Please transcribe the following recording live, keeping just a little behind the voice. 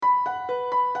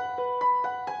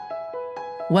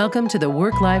Welcome to the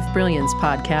Work-Life Brilliance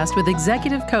podcast with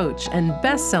executive coach and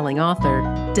best-selling author,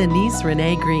 Denise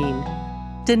Renee Green.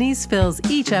 Denise fills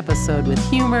each episode with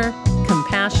humor,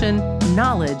 compassion,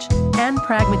 knowledge, and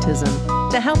pragmatism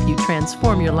to help you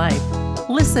transform your life.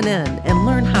 Listen in and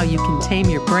learn how you can tame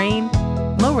your brain,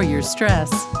 lower your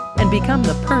stress, and become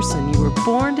the person you were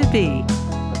born to be.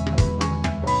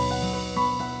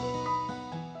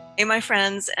 Hey, my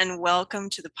friends, and welcome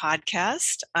to the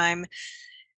podcast. I'm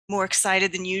more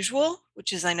excited than usual,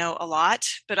 which is, I know, a lot,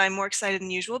 but I'm more excited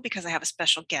than usual because I have a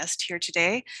special guest here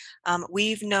today.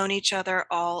 We've known each other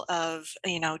all of,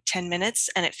 10 minutes,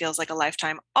 and it feels like a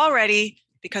lifetime already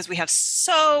because we have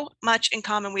so much in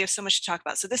common. We have so much to talk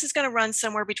about. So this is going to run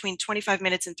somewhere between 25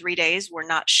 minutes and 3 days. We're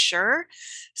not sure.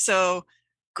 So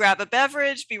grab a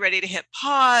beverage, be ready to hit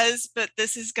pause, but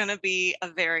this is going to be a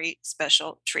very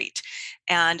special treat.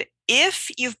 And if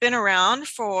you've been around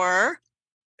for,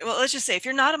 well, let's just say if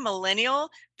you're not a millennial,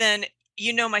 then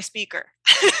you know my speaker.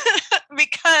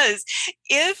 Because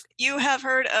if you have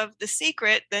heard of The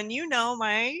Secret, then you know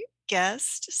my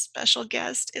special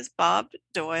guest is Bob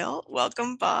Doyle.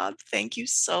 Welcome, Bob. Thank you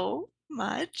so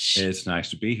much. It's nice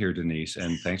to be here, Denise,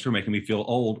 and thanks for making me feel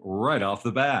old right off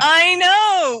the bat. I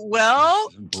know. Well,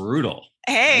 it's brutal.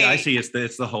 Hey, I see. It's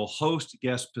the whole host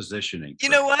guest positioning. You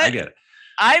know what? I get it.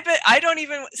 I don't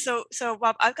even, so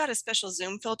Bob, I've got a special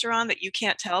Zoom filter on that you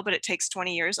can't tell, but it takes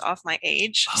 20 years off my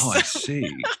age. Oh, I see.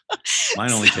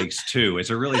 Mine only takes 2. It's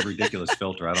a really ridiculous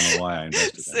filter. I don't know why I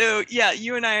invested in it. So yeah,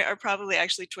 you and I are probably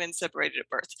actually twins separated at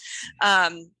birth.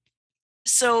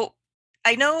 So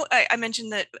I know I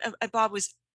mentioned that Bob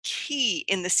was key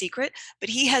in The Secret, but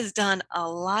he has done a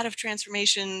lot of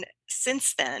transformation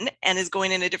since then and is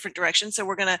going in a different direction. So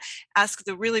we're going to ask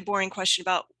the really boring question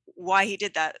about why he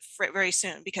did that very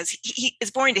soon, because he is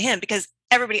boring to him because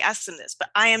everybody asks him this, but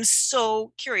I am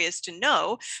so curious to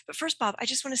know. But first, Bob, I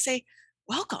just want to say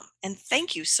welcome and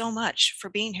thank you so much for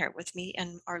being here with me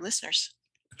and our listeners.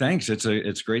 Thanks.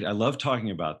 It's great. I love talking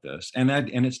about this, and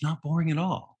it's not boring at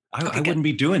all. I wouldn't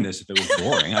be doing this if it was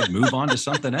boring. I'd move on to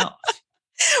something else.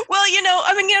 Well,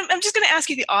 I'm just going to ask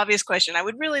you the obvious question. I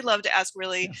would really love to ask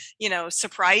really,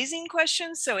 surprising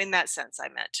questions. So in that sense, I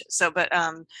meant so, but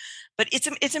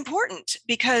it's important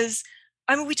because,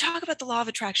 we talk about the law of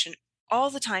attraction all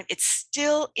the time. It's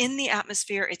still in the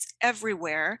atmosphere. It's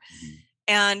everywhere. Mm-hmm.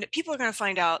 And people are going to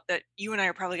find out that you and I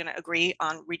are probably going to agree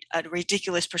on a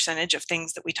ridiculous percentage of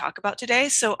things that we talk about today.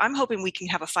 So I'm hoping we can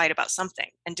have a fight about something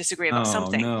and disagree about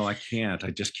something. No, I can't. I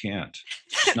just can't.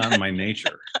 It's not in my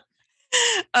nature.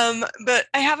 But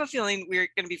I have a feeling we're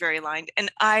going to be very aligned.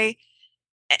 And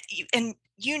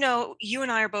you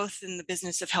and I are both in the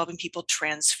business of helping people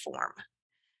transform.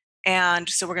 And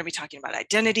so we're going to be talking about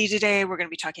identity today. We're going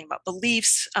to be talking about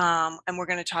beliefs. And we're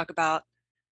going to talk about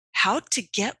how to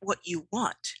get what you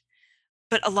want.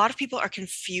 But a lot of people are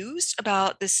confused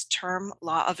about this term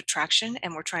law of attraction,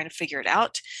 and we're trying to figure it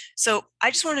out. So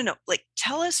I just want to know,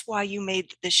 tell us why you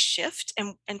made this shift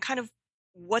and kind of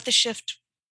what the shift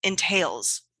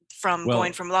entails from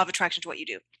going from law of attraction to what you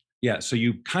do. Yeah. So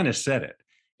you kind of said it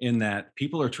in that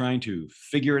people are trying to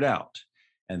figure it out.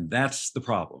 And that's the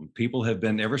problem. People have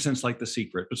been ever since The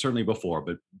Secret, but certainly before,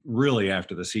 but really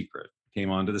after The Secret came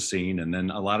onto the scene. And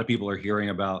then a lot of people are hearing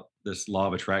about this law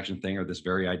of attraction thing, or this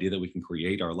very idea that we can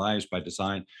create our lives by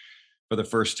design for the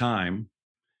first time,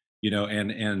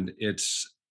 and it's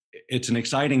an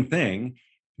exciting thing.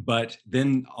 But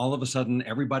then all of a sudden,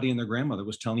 everybody and their grandmother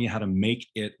was telling you how to make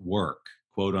it work,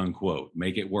 quote unquote,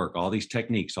 make it work, all these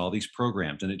techniques, all these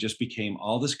programs. And it just became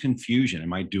all this confusion.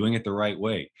 Am I doing it the right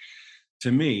way?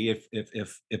 To me,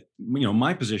 if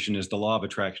my position is the law of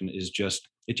attraction is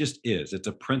it's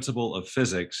a principle of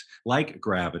physics like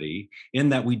gravity, in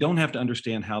that we don't have to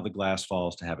understand how the glass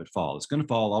falls to have it fall. It's going to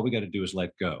fall. All we got to do is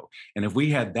let go. And if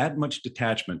we had that much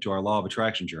detachment to our law of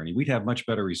attraction journey, we'd have much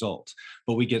better results.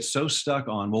 But we get so stuck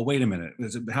on, well, wait a minute,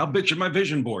 how big should my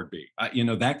vision board be?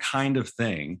 That kind of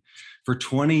thing. For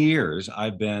 20 years,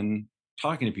 I've been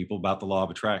talking to people about the law of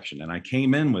attraction, and I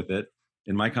came in with it.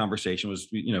 In my conversation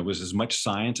was as much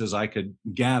science as I could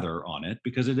gather on it,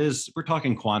 because we're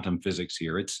talking quantum physics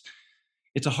here. It's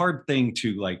a hard thing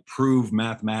to prove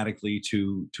mathematically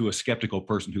to a skeptical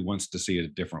person who wants to see it a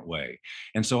different way.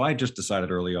 And so I just decided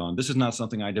early on, this is not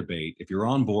something I debate. If you're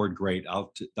on board, great.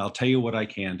 I'll tell you what I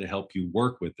can to help you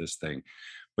work with this thing,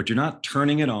 but you're not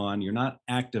turning it on. You're not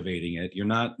activating it. You're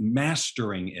not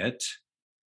mastering it.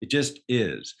 It just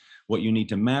is. What you need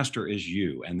to master is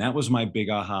you. And that was my big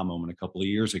aha moment a couple of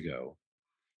years ago.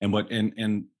 And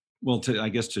Well, I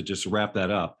guess to just wrap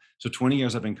that up. So 20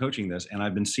 years I've been coaching this, and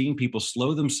I've been seeing people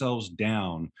slow themselves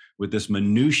down with this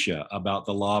minutia about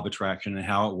the law of attraction and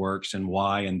how it works and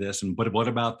why and this and but what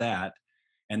about that?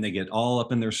 And they get all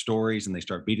up in their stories and they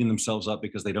start beating themselves up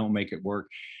because they don't make it work.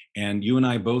 And you and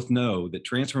I both know that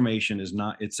transformation is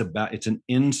not, it's an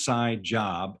inside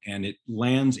job, and it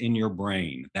lands in your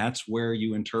brain. That's where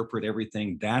you interpret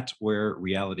everything. That's where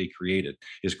reality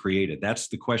is created. That's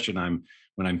the question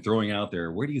when I'm throwing out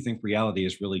there, where do you think reality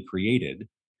is really created?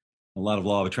 A lot of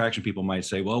law of attraction people might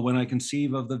say, well, when I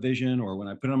conceive of the vision, or when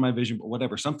I put on my vision,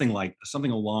 whatever, something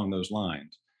along those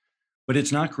lines. But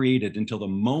it's not created until the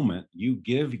moment you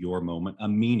give your moment a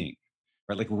meaning,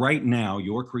 right? Like right now,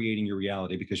 you're creating your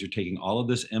reality because you're taking all of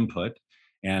this input,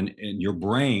 and your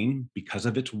brain, because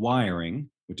of its wiring,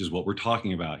 which is what we're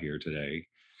talking about here today,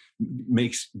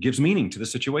 gives meaning to the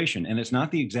situation. And it's not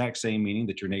the exact same meaning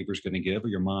that your neighbor's going to give, or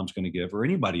your mom's going to give, or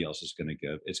anybody else is going to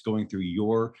give. It's going through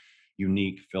your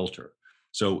unique filter.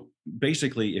 So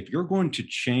basically, if you're going to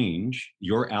change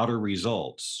your outer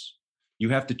results, you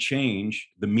have to change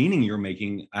the meaning you're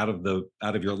making out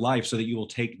of your life, so that you will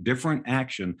take different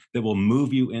action that will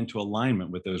move you into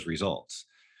alignment with those results.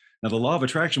 Now, the law of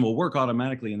attraction will work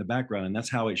automatically in the background, and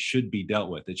that's how it should be dealt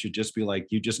with. It should just be like,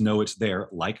 you just know it's there,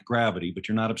 like gravity, but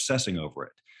you're not obsessing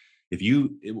over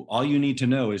it. All you need to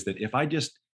know is that if I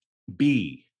just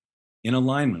be in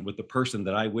alignment with the person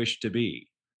that I wish to be,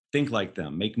 think like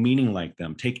them, make meaning like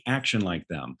them, take action like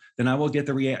them, then I will get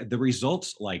the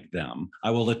results like them. I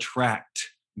will attract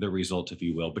the results, if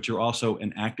you will, but you're also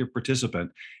an active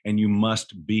participant, and you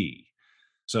must be.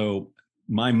 So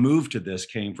my move to this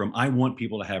came from, I want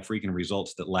people to have freaking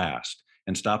results that last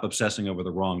and stop obsessing over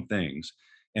the wrong things.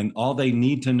 And all they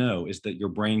need to know is that your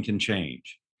brain can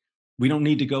change. We don't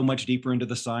need to go much deeper into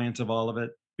the science of all of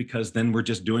it, because then we're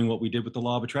just doing what we did with the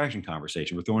law of attraction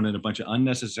conversation. We're throwing in a bunch of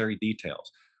unnecessary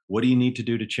details. What do you need to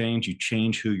do to change? You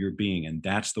change who you're being. And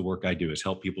that's the work I do, is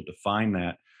help people define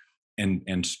that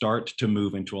and start to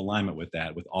move into alignment with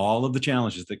that, with all of the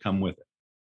challenges that come with it.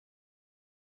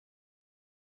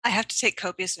 I have to take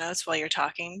copious notes while you're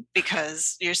talking,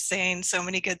 because you're saying so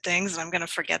many good things and I'm going to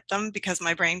forget them because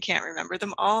my brain can't remember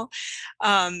them all.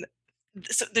 Um,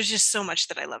 so there's just so much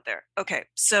that I love there. Okay,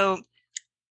 so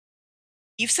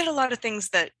you've said a lot of things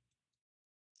that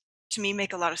to me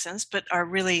make a lot of sense, but are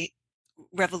really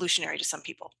revolutionary to some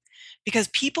people, because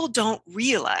people don't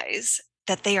realize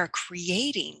that they are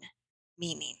creating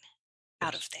meaning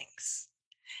out of Yes. things.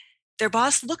 Their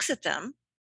boss looks at them,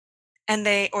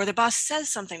 or the boss says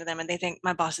something to them and they think,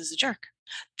 my boss is a jerk.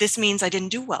 This means I didn't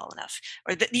do well enough,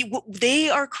 or that they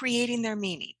are creating their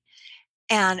meaning.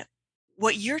 And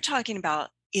what you're talking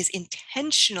about is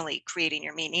intentionally creating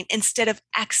your meaning instead of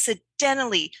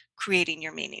accidentally creating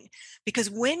your meaning. Because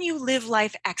when you live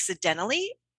life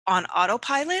accidentally on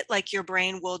autopilot, like your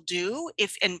brain will do,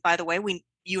 and by the way,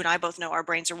 you and I both know our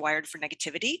brains are wired for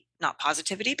negativity, not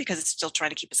positivity, because it's still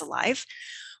trying to keep us alive.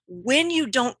 When you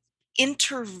don't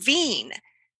intervene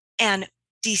and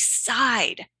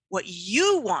decide what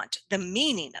you want the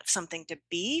meaning of something to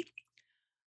be,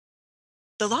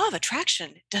 the law of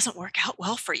attraction doesn't work out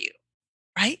well for you,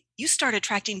 right? You start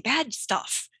attracting bad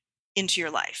stuff into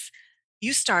your life.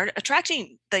 You start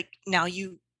attracting, like, now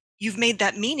you've made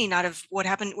that meaning out of what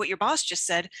happened, what your boss just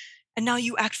said, and now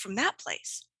you act from that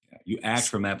place. You act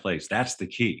from that place. That's the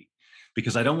key.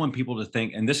 Because I don't want people to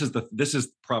think, and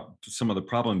some of the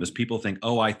problem is, people think,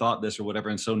 oh, I thought this or whatever,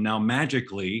 and so now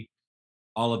magically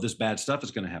all of this bad stuff is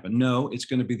going to happen. No, it's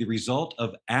going to be the result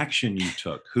of action you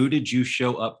took. Who did you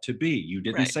show up to be? You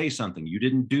didn't Right. say something, you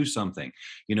didn't do something,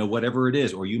 whatever it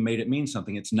is, or you made it mean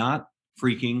something. It's not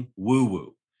freaking woo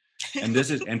woo.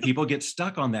 And people get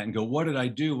stuck on that and go, what did I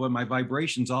do when my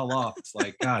vibration's all off? It's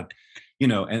like, God,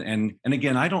 and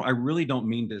again, I really don't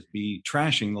mean to be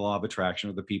trashing the law of attraction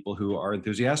or the people who are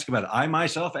enthusiastic about it. I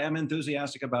myself am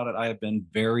enthusiastic about it. I have been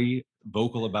very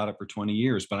vocal about it for 20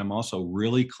 years, but I'm also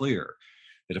really clear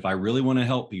that if I really want to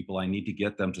help people, I need to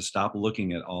get them to stop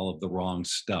looking at all of the wrong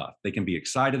stuff. They can be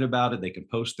excited about it. They can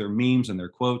post their memes and their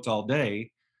quotes all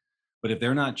day, but if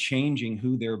they're not changing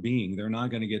who they're being, they're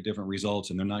not going to get different results,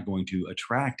 and they're not going to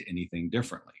attract anything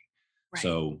differently. Right.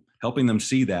 So helping them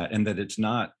see that, and that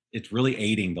it's really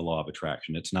aiding the law of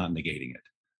attraction. It's not negating it.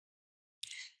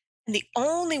 And the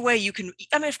only way you can,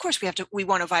 I mean, of course we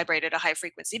want to vibrate at a high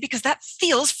frequency because that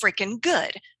feels freaking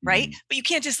good, right? Mhm. But you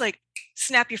can't just like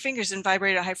snap your fingers and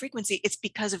vibrate at a high frequency. It's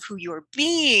because of who you're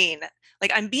being.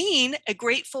 Like, I'm being a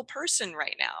grateful person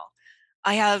right now.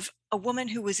 I have a woman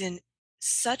who was in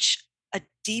such a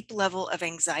deep level of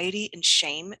anxiety and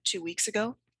shame 2 weeks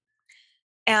ago.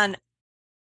 And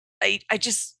I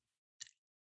just,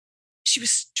 she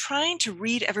was trying to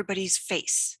read everybody's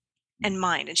face and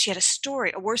mind. And she had a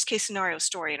story, a worst case scenario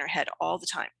story in her head all the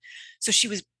time. So she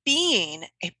was being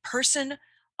a person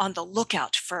on the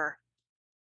lookout for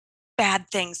bad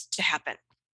things to happen.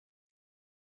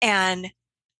 And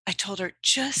I told her,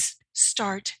 just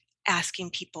start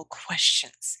asking people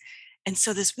questions. And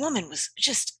so this woman was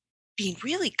just being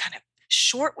really kind of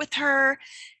short with her.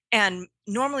 And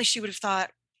normally she would have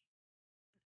thought,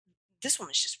 this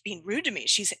woman's just being rude to me.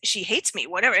 She hates me,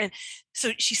 whatever. And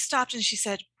so she stopped and she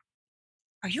said,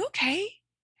 "Are you okay?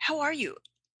 How are you?"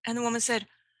 And the woman said,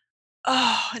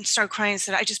 "Oh," and started crying and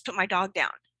said, "I just put my dog down."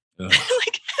 Ugh.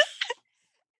 Like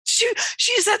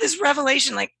she just had this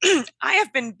revelation, like, I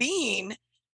have been being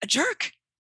a jerk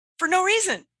for no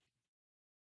reason.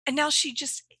 And now she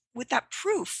just, with that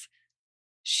proof,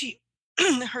 she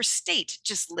her state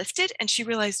just lifted and she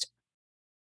realized,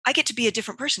 I get to be a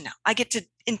different person now. I get to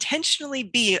intentionally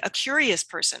be a curious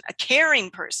person, a caring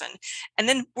person. And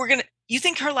then you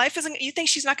think her life isn't, you think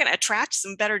she's not going to attract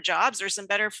some better jobs or some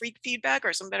better free feedback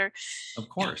or some better. Of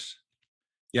course.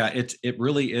 Yeah, it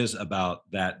really is about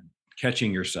that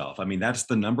catching yourself. I mean, that's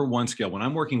the number one skill. When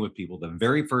I'm working with people, the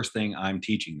very first thing I'm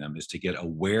teaching them is to get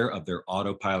aware of their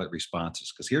autopilot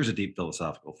responses. Because here's a deep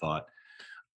philosophical thought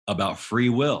about free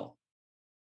will.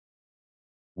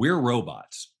 We're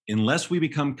robots. Unless we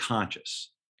become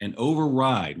conscious and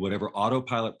override whatever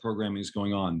autopilot programming is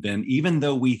going on, then even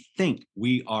though we think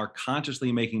we are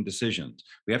consciously making decisions,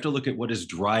 we have to look at what is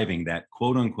driving that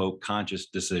quote unquote conscious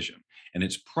decision. And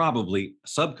it's probably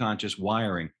subconscious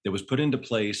wiring that was put into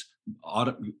place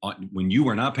when you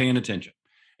were not paying attention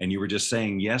and you were just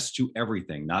saying yes to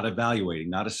everything, not evaluating,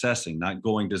 not assessing, not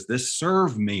going, does this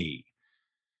serve me?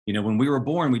 You know, when we were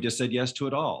born, we just said yes to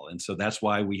it all. And so that's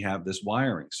why we have this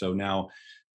wiring. So now,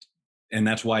 and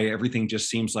that's why everything just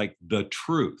seems like the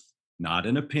truth, not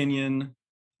an opinion,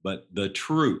 but the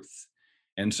truth.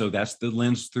 And so that's the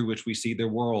lens through which we see the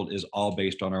world, is all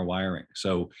based on our wiring.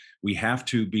 So we have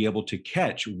to be able to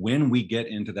catch when we get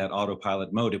into that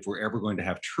autopilot mode if we're ever going to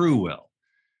have true will,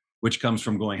 which comes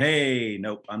from going, hey,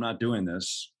 nope, I'm not doing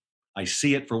this. I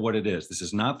see it for what it is. This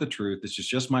is not the truth. This is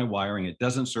just my wiring. It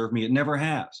doesn't serve me. It never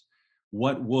has.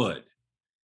 What would?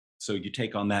 So you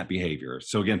take on that behavior.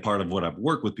 So again, part of what I've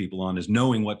worked with people on is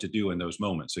knowing what to do in those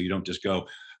moments. So you don't just go,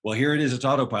 well, here it is, it's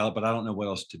autopilot, but I don't know what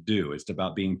else to do. It's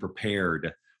about being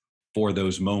prepared for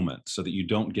those moments so that you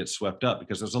don't get swept up,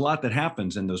 because there's a lot that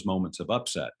happens in those moments of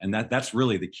upset. And that's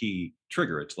really the key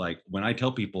trigger. It's like when I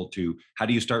tell people to, how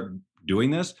do you start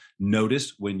doing this?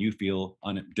 Notice when you feel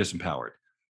disempowered,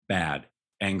 bad,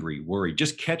 angry, worried.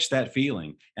 Just catch that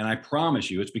feeling. And I promise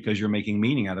you, it's because you're making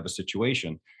meaning out of a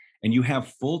situation. And you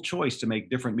have full choice to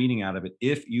make different meaning out of it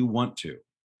if you want to.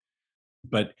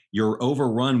 But you're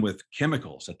overrun with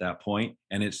chemicals at that point,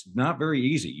 and it's not very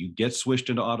easy. You get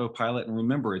switched into autopilot. And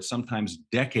remember, it's sometimes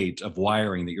decades of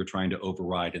wiring that you're trying to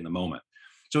override in the moment.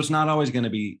 So it's not always going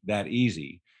to be that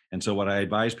easy. And so what I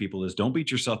advise people is, don't beat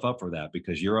yourself up for that,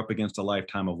 because you're up against a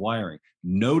lifetime of wiring.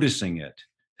 Noticing it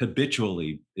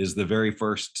habitually is the very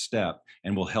first step,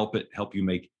 and will help you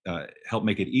make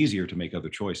it easier to make other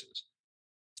choices.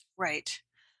 Right.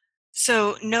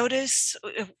 So notice,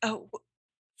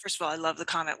 first of all, I love the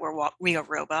comment where we are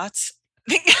robots.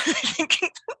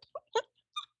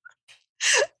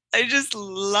 I just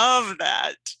love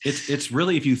that. It's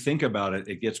really, if you think about it,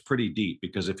 it gets pretty deep,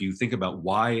 because if you think about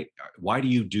why do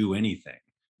you do anything?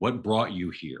 What brought you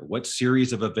here? What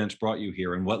series of events brought you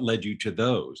here, and what led you to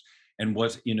those? And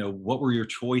what were your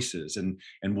choices, and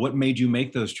what made you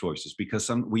make those choices? Because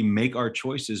we make our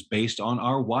choices based on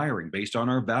our wiring, based on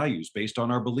our values, based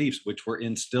on our beliefs, which were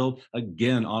instilled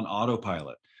again on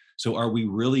autopilot. So are we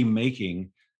really making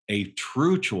a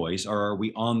true choice, or are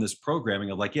we on this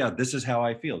programming of like, yeah, this is how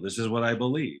I feel, this is what I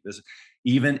believe, this,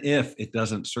 even if it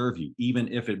doesn't serve you,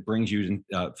 even if it brings you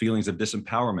feelings of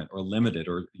disempowerment or limited,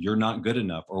 or you're not good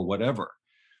enough or whatever.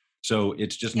 So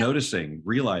it's just noticing,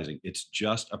 realizing it's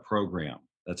just a program.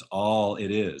 That's all it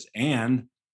is. And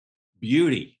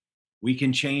beauty, we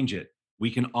can change it. We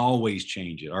can always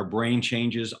change it. Our brain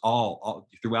changes all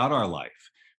throughout our life.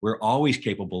 We're always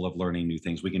capable of learning new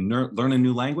things. We can learn a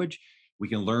new language. We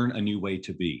can learn a new way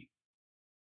to be.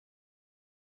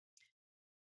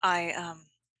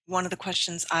 One of the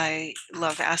questions I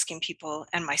love asking people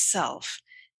and myself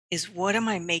is, what am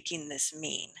I making this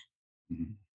mean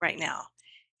Mhm. right now?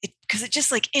 Because it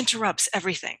just like interrupts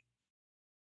everything.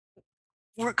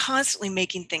 We're constantly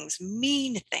making things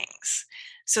mean things,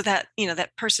 so that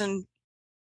that person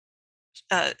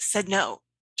said no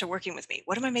to working with me.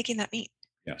 What am I making that mean?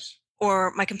 Yes.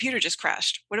 Or my computer just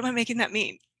crashed. What am I making that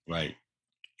mean? Right.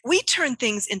 We turn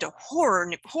things into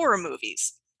horror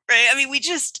movies. Right? I mean, we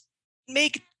just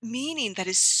make meaning that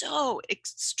is so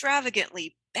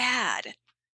extravagantly bad.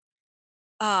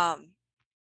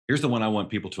 Here's the one I want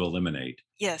people to eliminate.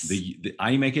 Yes.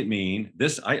 I make it mean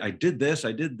this. I did this,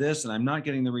 and I'm not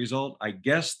getting the result. I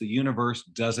guess the universe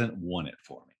doesn't want it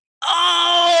for me.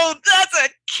 Oh, that's a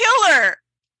killer.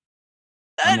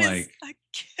 I'm That is like, a I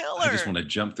just killer. want to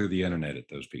jump through the internet at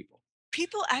those people.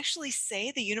 People actually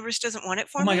say the universe doesn't want it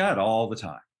Oh for my me? God, all the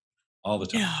time. All the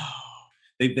time. No.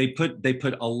 They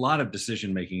put a lot of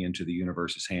decision making into the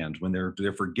universe's hands when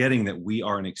they're forgetting that we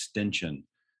are an extension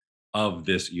of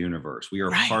this universe. We are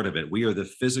Right. part of it. We are the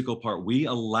physical part. We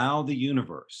allow the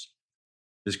universe,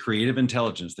 this creative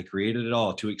intelligence that created it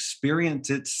all, to experience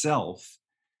itself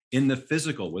in the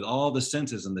physical with all the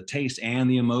senses and the taste and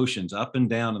the emotions up and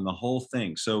down and the whole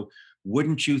thing. So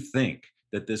wouldn't you think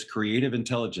that this creative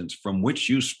intelligence from which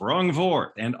you sprung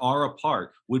forth and are a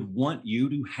part would want you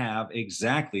to have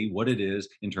exactly what it is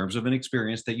in terms of an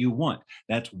experience that you want?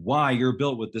 That's why you're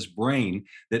built with this brain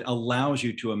that allows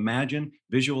you to imagine,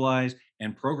 visualize,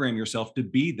 and program yourself to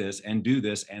be this and do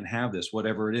this and have this,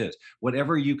 whatever it is,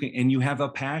 whatever you can. And you have a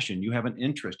passion, you have an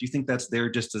interest. You think that's there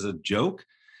just as a joke?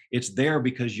 It's there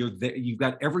because you're there, you've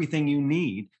got everything you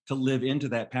need to live into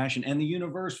that passion. And the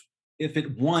universe, if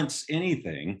it wants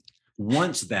anything,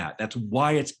 wants that. That's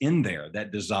why it's in there,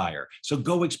 that desire. So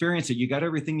go experience it. You got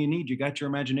everything you need. You got your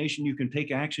imagination. You can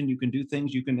take action. You can do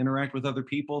things. You can interact with other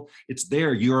people. It's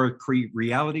there. You're a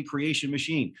reality creation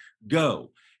machine.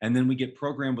 Go. And then we get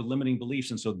programmed with limiting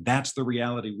beliefs. And so that's the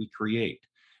reality we create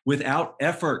without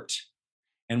effort.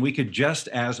 And we could just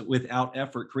as without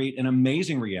effort create an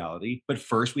amazing reality. But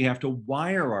first, we have to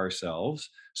wire ourselves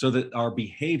so that our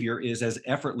behavior is as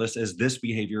effortless as this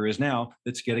behavior is now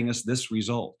that's getting us this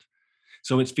result.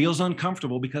 So it feels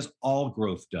uncomfortable because all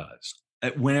growth does.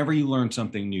 Whenever you learn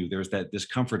something new, there's that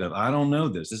discomfort of, I don't know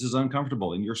this. This is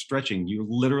uncomfortable. And you're stretching. You're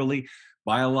literally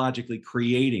biologically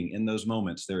creating in those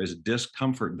moments. There is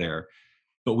discomfort there.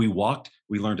 But we walked,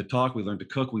 we learned to talk, we learned to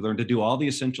cook, we learned to do all the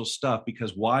essential stuff.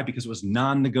 Because why? Because it was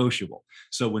non-negotiable.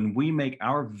 So when we make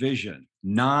our vision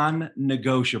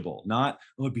non-negotiable, not,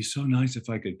 oh, it'd be so nice if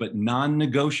I could, but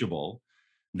non-negotiable,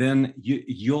 then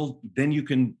you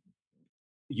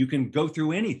can go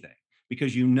through anything,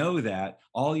 because you know that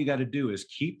all you got to do is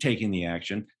keep taking the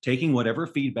action, taking whatever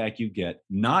feedback you get,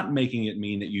 not making it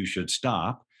mean that you should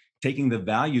stop, taking the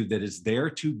value that is there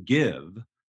to give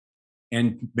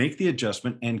and make the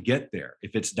adjustment and get there.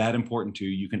 If it's that important to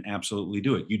you, you can absolutely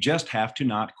do it. You just have to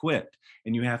not quit,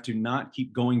 and you have to not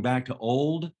keep going back to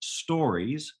old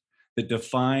stories that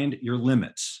defined your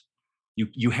limits.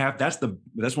 You have that's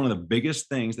one of the biggest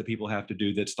things that people have to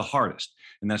do, that's the hardest,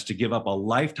 and that's to give up a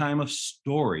lifetime of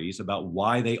stories about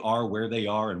why they are where they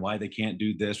are and why they can't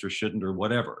do this or shouldn't or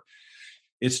whatever.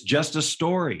 It's just a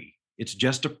story. It's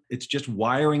just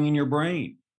wiring in your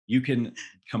brain. You can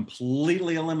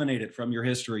completely eliminate it from your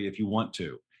history if you want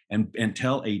to, and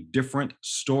tell a different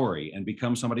story and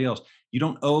become somebody else. You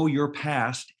don't owe your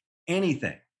past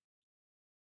anything.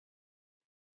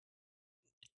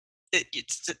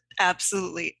 It's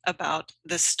absolutely about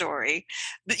the story.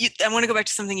 I want to go back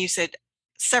to something you said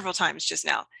several times just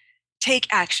now. Take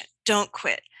action. Don't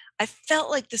quit. I felt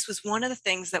like this was one of the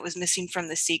things that was missing from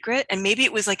The Secret. And maybe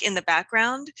it was like in the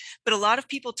background, but a lot of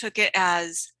people took it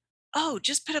as, oh,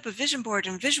 just put up a vision board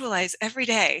and visualize every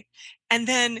day. And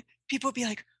then people would be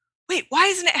like, wait, why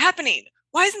isn't it happening?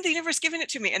 Why isn't the universe giving it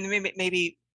to me? And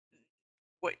maybe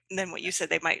what you said,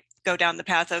 they might go down the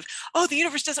path of, oh, the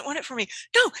universe doesn't want it for me.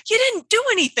 No, you didn't do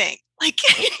anything. Like,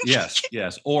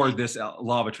 Yes. Or this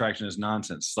law of attraction is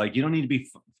nonsense. Like, you don't need to be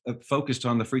focused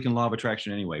on the freaking law of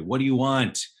attraction anyway. What do you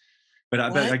want? But I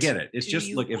what get it. It's do just,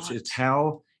 you look, want? it's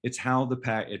how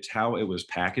it was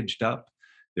packaged up.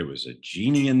 There was a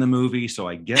genie in the movie, so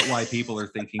I get why people are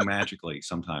thinking magically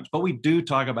sometimes. But we do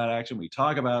talk about action. We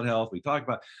talk about health. We talk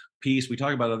about peace. We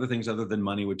talk about other things other than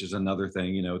money, which is another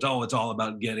thing. It's all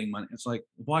about getting money. It's like,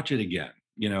 watch it again.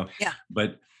 Yeah.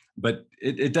 But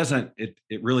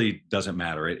it really doesn't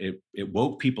matter. It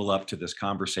woke people up to this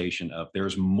conversation of,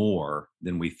 there's more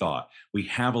than we thought. We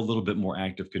have a little bit more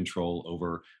active control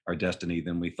over our destiny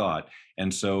than we thought.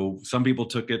 And so some people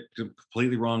took it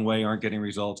completely wrong way, aren't getting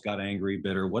results, got angry,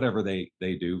 bitter, whatever they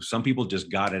do. Some people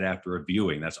just got it after a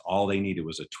viewing. That's all they needed,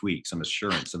 was a tweak, some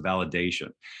assurance, some validation.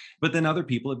 But then other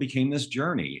people, it became this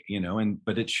journey,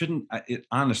 but it shouldn't,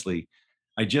 honestly,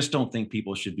 I just don't think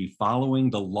people should be following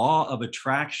the law of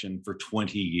attraction for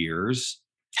 20 years.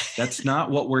 That's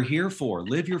not what we're here for.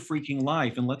 Live your freaking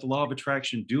life and let the law of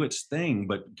attraction do its thing.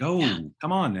 But Yeah.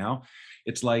 come on now.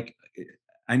 It's like,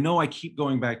 I know I keep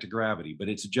going back to gravity, but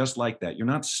it's just like that. You're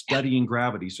not studying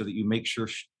gravity so that you make sure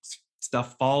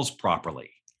stuff falls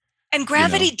properly. And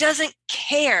gravity doesn't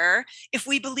care if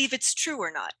we believe it's true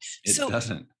or not. It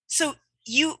doesn't. So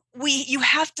you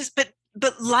have to,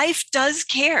 but life does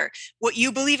care. What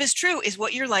you believe is true is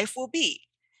what your life will be.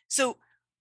 So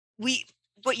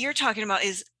what you're talking about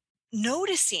is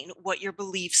noticing what your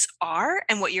beliefs are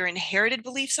and what your inherited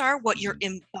beliefs are, what your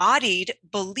embodied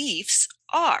beliefs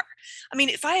are. I mean,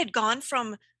 if I had gone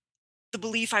from the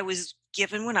belief I was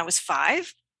given when I was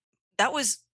 5,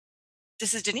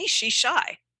 this is Denise, she's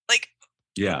shy.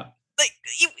 Yeah.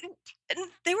 And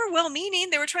they were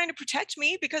well-meaning. They were trying to protect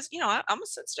me because, I'm a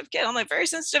sensitive kid. I'm very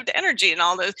sensitive to energy and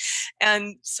all those.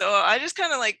 And so I just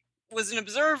kind of was an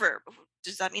observer.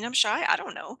 Does that mean I'm shy? I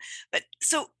don't know. But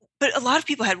a lot of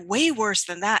people had way worse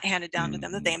than that handed down to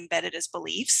them that they embedded as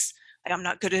beliefs. I'm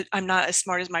not as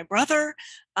smart as my brother.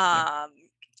 I'm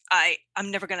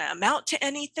never going to amount to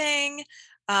anything.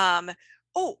 I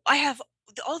have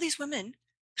all these women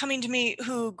coming to me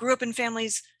who grew up in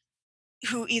families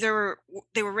who either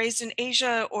they were raised in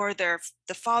Asia or the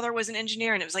father was an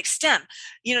engineer, and it was STEM.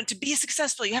 To be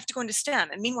successful, you have to go into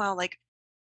STEM. And meanwhile,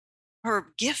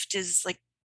 her gift is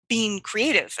being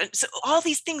creative. And so all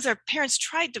these things our parents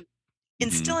tried to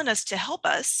instill in us to help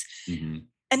us. And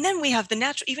then we have the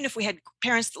natural, even if we had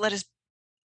parents that let us,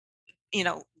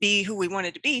 be who we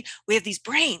wanted to be, we have these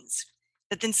brains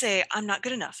that then say, I'm not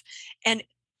good enough. And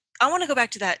I want to go back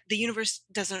to that. The universe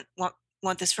doesn't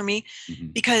want this for me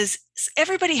because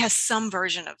everybody has some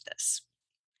version of this.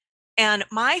 And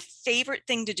my favorite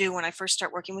thing to do when I first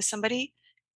start working with somebody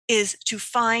is to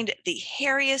find the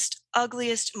hairiest,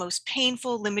 ugliest, most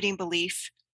painful limiting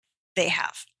belief they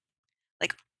have.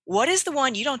 What is the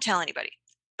one you don't tell anybody,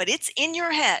 but it's in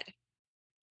your head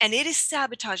and it is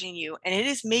sabotaging you and it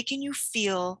is making you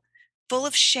feel full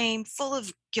of shame, full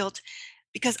of guilt?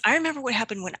 Because I remember what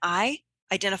happened when I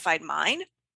identified mine.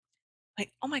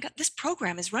 Oh my God, this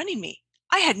program is running me.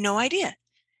 I had no idea.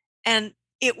 And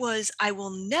it was, I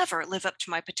will never live up to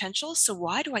my potential. So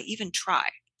why do I even try?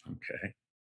 Okay.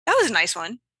 That was a nice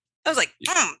one. I was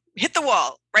hit the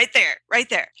wall right there.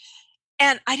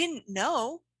 And I didn't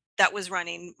know that was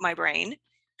running my brain,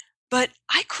 but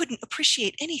I couldn't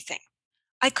appreciate anything.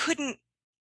 I couldn't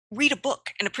read a book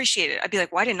and appreciate it. I'd be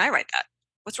like, why didn't I write that?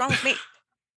 What's wrong with me?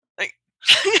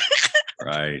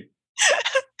 Right.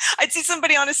 I'd see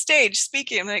somebody on a stage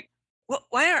speaking. I'm like,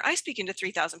 why aren't I speaking to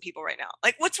 3,000 people right now?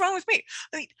 What's wrong with me?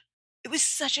 It was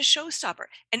such a showstopper.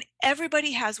 And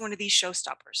everybody has one of these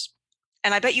showstoppers.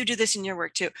 And I bet you do this in your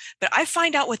work too. But I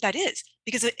find out what that is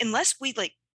because unless we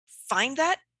find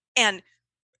that and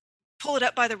pull it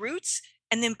up by the roots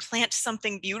and then plant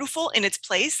something beautiful in its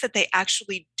place that they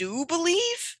actually do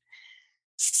believe.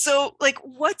 So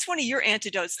what's one of your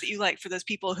antidotes that you like for those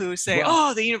people who say,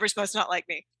 oh, the universe must not like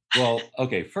me? Well,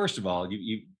 okay. First of all,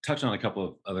 you touched on a couple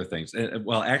of other things.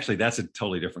 Well, actually, that's a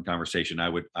totally different conversation. I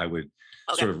would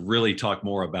sort of really talk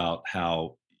more about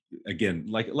how, again,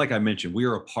 like I mentioned, we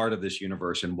are a part of this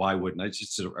universe, and why wouldn't I? It's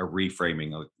just a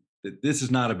reframing. This is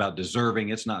not about deserving.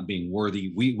 It's not being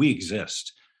worthy. We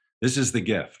exist. This is the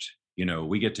gift.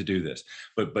 We get to do this.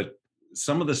 But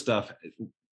some of the stuff,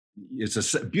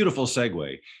 it's a beautiful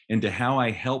segue into how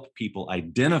I help people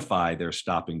identify their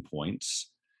stopping points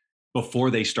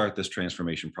before they start this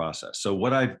transformation process. So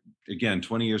again,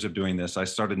 20 years of doing this, I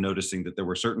started noticing that there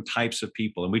were certain types of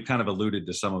people, and we kind of alluded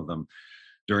to some of them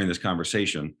during this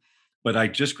conversation, but I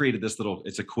just created this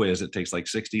it's a quiz. It takes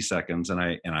 60 seconds and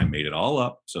I made it all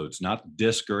up. So it's not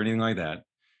DISC or anything like that.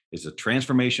 It's a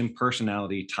transformation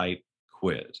personality type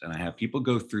quiz. And I have people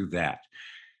go through that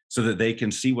so that they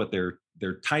can see what their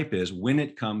type is when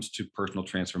it comes to personal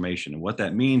transformation. And what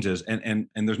that means is, and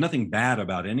there's nothing bad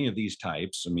about any of these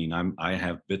types. I mean, I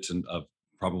have bits of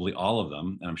probably all of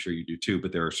them, and I'm sure you do too,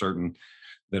 but there are certain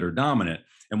that are dominant.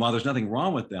 And while there's nothing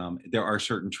wrong with them, there are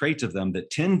certain traits of them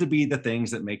that tend to be the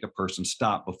things that make a person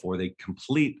stop before they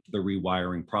complete the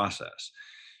rewiring process.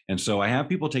 And so I have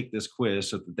people take this quiz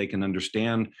so that they can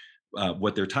understand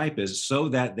what their type is, so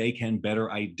that they can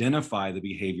better identify the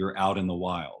behavior out in the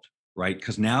wild, right?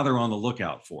 Because now they're on the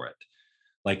lookout for it.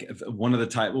 One of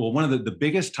the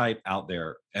biggest type out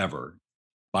there ever,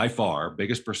 by far,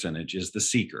 biggest percentage, is the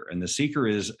seeker. And the seeker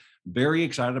is very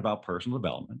excited about personal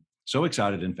development. So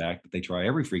excited, in fact, that they try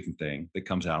every freaking thing that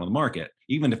comes out on the market,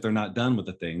 even if they're not done with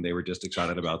the thing they were just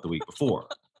excited about the week before.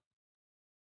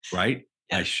 Right?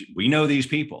 Yes. We know these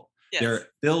people. Yes. They're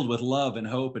filled with love and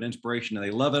hope and inspiration, and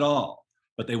they love it all,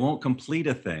 but they won't complete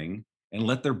a thing and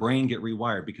let their brain get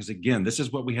rewired. Because again, this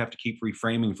is what we have to keep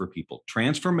reframing for people.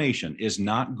 Transformation is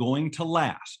not going to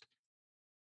last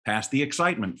past the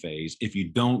excitement phase if you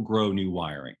don't grow new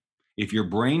wiring. If your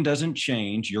brain doesn't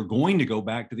change, you're going to go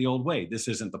back to the old way. This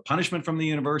isn't the punishment from the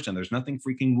universe, and there's nothing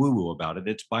freaking woo-woo about it.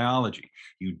 It's biology.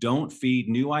 You don't feed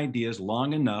new ideas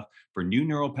long enough for new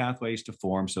neural pathways to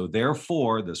form. So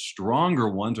therefore, the stronger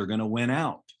ones are going to win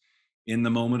out in the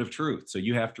moment of truth. So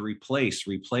you have to replace.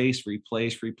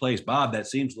 Bob, that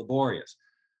seems laborious.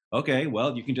 Okay,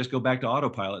 well, you can just go back to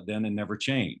autopilot then and never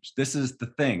change. This is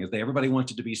the thing, is that everybody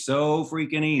wants it to be so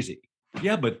freaking easy.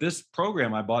 Yeah, but this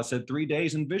program I bought said 3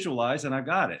 days and visualize, and I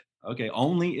got it. Okay,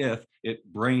 only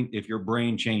if your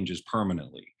brain changes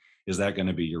permanently, is that going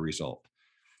to be your result.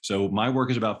 So my work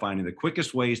is about finding the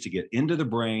quickest ways to get into the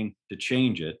brain to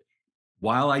change it,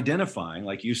 while identifying,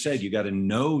 like you said, you got to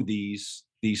know these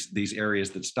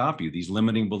areas that stop you, these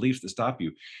limiting beliefs that stop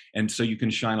you, and so you can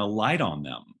shine a light on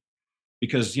them.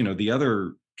 Because the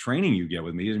other training you get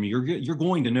with me, I mean, you're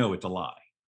going to know it's a lie.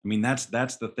 I mean, that's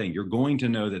the thing. You're going to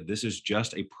know that this is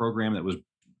just a program that was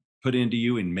put into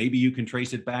you, and maybe you can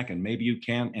trace it back, and maybe you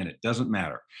can't, and it doesn't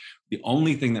matter. The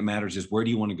only thing that matters is, where do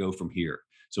you want to go from here?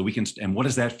 So we can, and what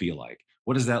does that feel like?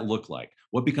 What does that look like?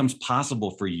 What becomes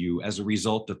possible for you as a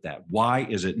result of that? Why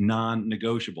is it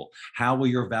non-negotiable? How will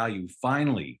your value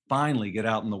finally get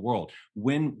out in the world?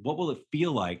 What will it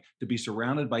feel like to be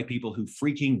surrounded by people who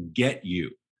freaking get you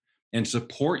and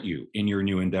support you in your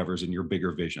new endeavors and your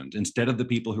bigger visions, instead of the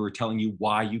people who are telling you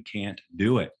why you can't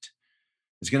do it?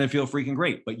 It's going to feel freaking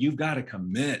great, but you've got to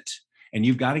commit, and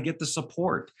you've got to get the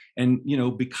support. And,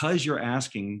 because you're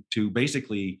asking to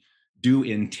basically do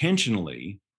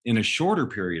intentionally in a shorter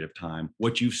period of time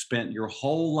what you've spent your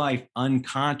whole life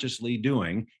unconsciously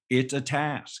doing, it's a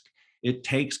task. It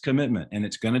takes commitment, and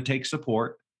it's going to take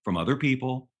support from other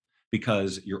people,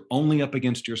 because you're only up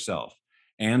against yourself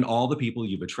and all the people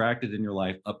you've attracted in your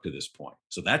life up to this point.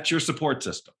 So that's your support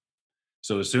system.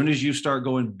 So as soon as you start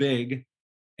going big,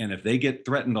 and if they get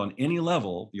threatened on any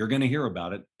level, you're going to hear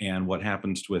about it. And what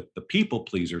happens with the people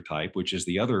pleaser type, which is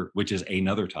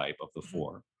another type of the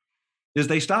four, is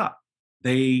they stop.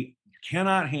 They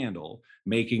cannot handle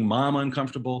making mom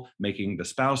uncomfortable, making the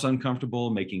spouse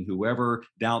uncomfortable, making whoever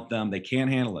doubt them. They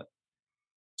can't handle it.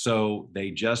 So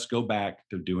they just go back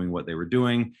to doing what they were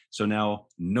doing. So now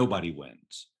nobody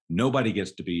wins. Nobody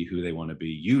gets to be who they want to be.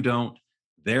 You don't.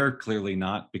 They're clearly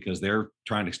not, because they're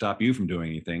trying to stop you from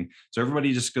doing anything. So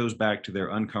everybody just goes back to their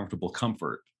uncomfortable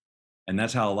comfort. And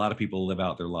that's how a lot of people live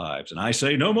out their lives. And I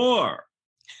say no more.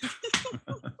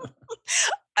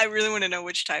 I really want to know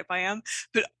which type I am,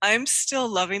 but I'm still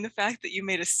loving the fact that you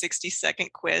made a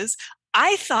 60-second quiz.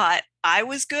 I thought I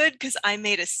was good because I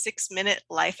made a 6-minute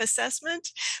life assessment,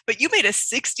 but you made a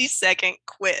 60-second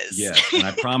quiz. Yes, and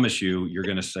I promise you're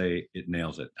going to say it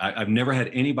nails it. I've never had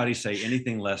anybody say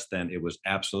anything less than it was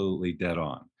absolutely dead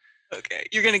on. Okay,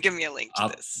 you're going to give me a link to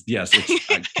this. Yes,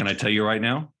 can I tell you right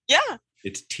now? Yeah.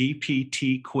 It's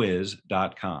tptquiz.com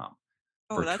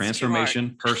for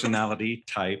transformation personality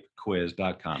type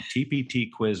quiz.com.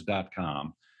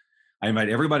 tptquiz.com. I invite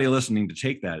everybody listening to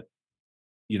take that.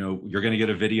 You're going to get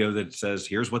a video that says,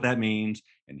 here's what that means,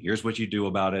 and here's what you do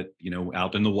about it,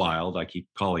 out in the wild. I keep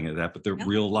calling it that, but they're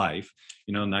real life,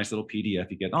 nice little PDF.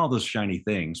 You get all those shiny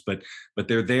things, but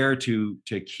they're there to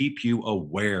keep you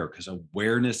aware, because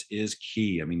awareness is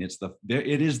key. I mean,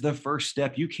 it is the first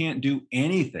step. You can't do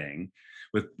anything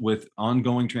with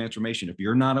ongoing transformation if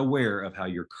you're not aware of how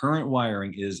your current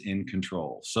wiring is in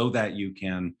control, so that you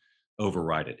can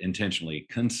override it intentionally,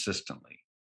 consistently.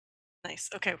 Nice.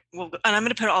 Okay. Well, and I'm going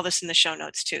to put all this in the show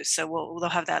notes too. So we'll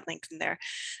have that linked in there.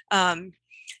 I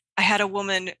had a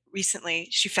woman recently,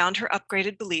 she found her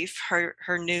upgraded belief, her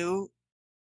new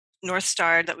North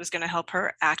Star that was going to help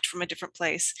her act from a different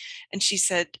place. And I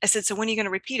said, so when are you going to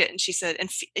repeat it? And she said,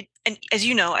 and as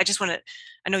you know,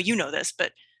 I know you know this,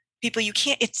 but people, you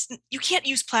can't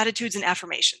use platitudes and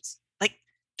affirmations. Like,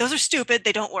 those are stupid.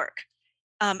 They don't work.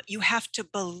 You have to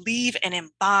believe and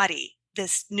embody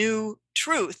this new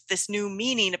truth, this new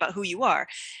meaning about who you are.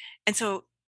 And so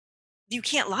you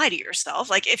can't lie to yourself.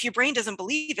 Like, if your brain doesn't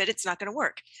believe it, it's not going to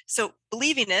work. So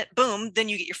believing it, boom, then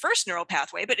you get your first neural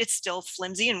pathway, but it's still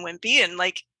flimsy and wimpy. And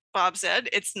like Bob said,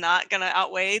 it's not going to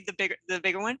outweigh the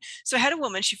bigger one. So I had a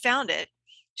woman, she found it.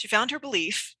 She found her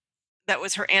belief. That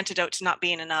was her antidote to not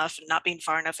being enough and not being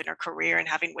far enough in her career and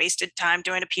having wasted time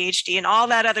doing a PhD and all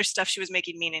that other stuff she was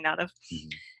making meaning out of. Mm-hmm.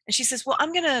 And she says, well,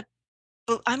 I'm going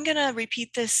to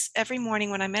repeat this every morning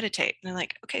when I meditate. And I'm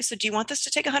like, okay, so do you want this to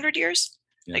take 100 years?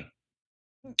 Yeah.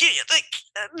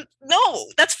 No,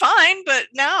 that's fine. But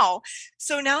now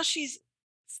she's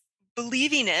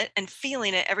believing it and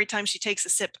feeling it every time she takes a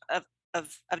sip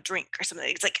of drink or something.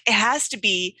 It's like, it has to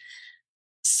be.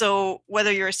 So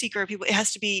whether you're a seeker or people, it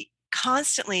has to be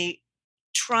constantly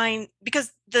trying,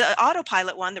 because the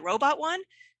autopilot one, the robot one,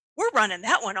 we're running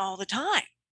that one all the time.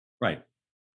 Right.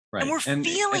 And Right. we're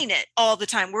feeling it all the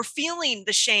time. We're feeling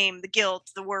the shame, the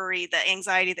guilt, the worry, the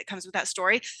anxiety that comes with that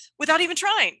story without even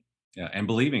trying. Yeah, and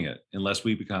believing it unless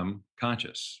we become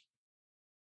conscious.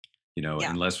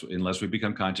 Yeah. Unless we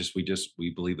become conscious, we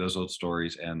believe those old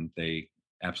stories, and they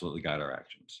absolutely guide our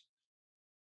actions.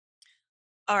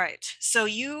 All right. So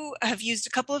you have used a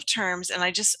couple of terms, and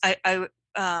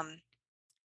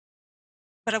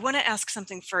but I want to ask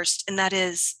something first, and that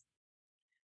is,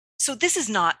 so this is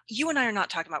not, you and I are not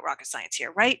talking about rocket science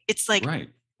here, right? It's like Right.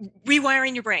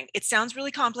 rewiring your brain. It sounds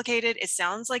really complicated. It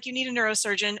sounds like you need a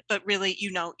neurosurgeon, but really,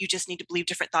 you just need to believe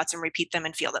different thoughts and repeat them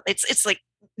and feel them. It's like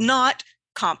not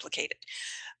complicated.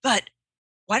 But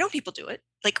why don't people do it?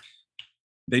 Like,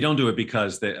 They don't do it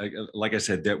because like I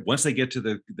said, that once they get to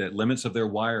the limits of their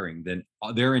wiring, then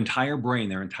their entire brain,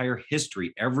 their entire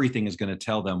history, everything is going to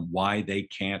tell them why they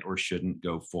can't or shouldn't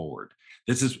go forward.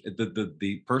 This is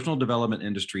the personal development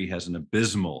industry has an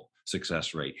abysmal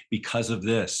success rate because of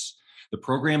this. The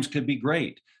programs could be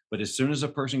great, but as soon as a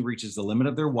person reaches the limit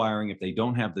of their wiring, if they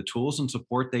don't have the tools and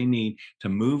support they need to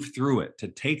move through it, to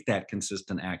take that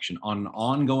consistent action on an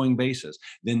ongoing basis,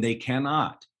 then they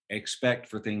cannot expect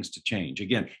for things to change.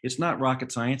 Again, it's not rocket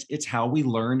science, it's how we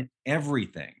learn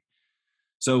everything.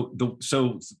 So the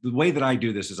way that I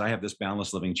do this is I have this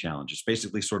Boundless Living Challenge. It's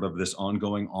basically sort of this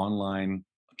ongoing online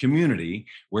community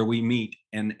where we meet,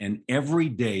 and every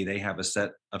day they have a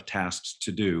set of tasks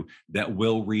to do that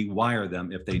will rewire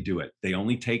them if they do it. They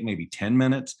only take maybe 10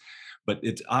 minutes, but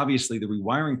it's obviously the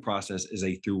rewiring process is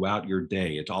a throughout your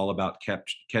day. It's all about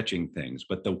catching things.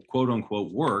 But the quote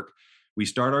unquote work, we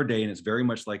start our day, and it's very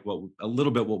much like a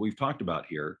little bit what we've talked about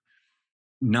here,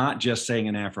 not just saying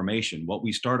an affirmation. What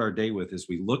we start our day with is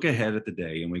we look ahead at the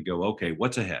day and we go, okay,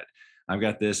 what's ahead? I've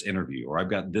got this interview, or I've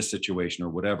got this situation, or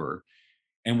whatever.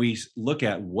 And we look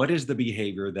at what is the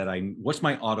behavior what's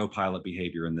my autopilot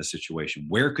behavior in this situation?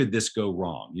 Where could this go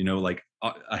wrong? Like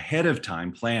ahead of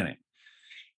time planning.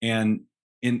 And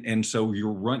so you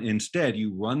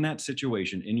run that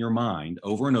situation in your mind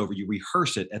over and over. You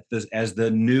rehearse it as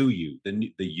the new you,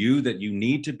 the you that you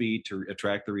need to be to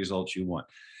attract the results you want.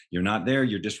 You're not there.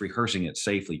 You're just rehearsing it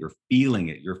safely. You're feeling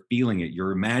it. You're feeling it.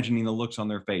 You're imagining the looks on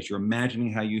their face. You're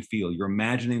imagining how you feel. You're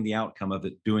imagining the outcome of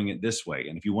it, doing it this way.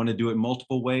 And if you want to do it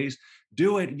multiple ways,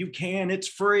 do it. You can. It's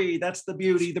free. That's the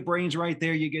beauty. The brain's right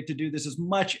there. You get to do this as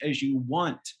much as you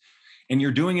want. And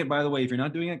you're doing it, by the way, if you're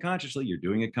not doing it consciously, you're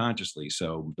doing it consciously.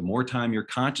 So the more time you're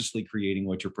consciously creating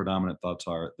what your predominant thoughts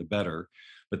are, the better.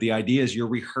 But the idea is you're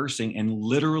rehearsing, and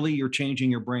literally you're changing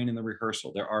your brain in the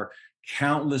rehearsal. There are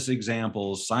countless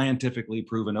examples, scientifically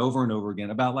proven over and over again,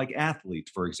 about like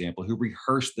athletes, for example, who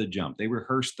rehearse the jump, they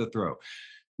rehearse the throw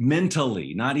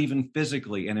mentally, not even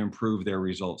physically, and improve their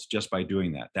results just by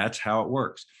doing that. That's how it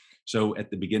works. So at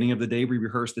the beginning of the day, we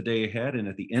rehearse the day ahead. And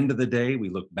at the end of the day, we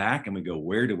look back and we go,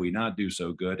 where did we not do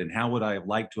so good? And how would I have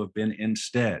liked to have been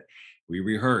instead? We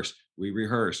rehearse,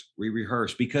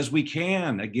 because we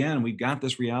can. Again, we've got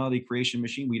this reality creation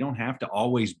machine. We don't have to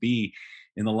always be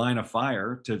in the line of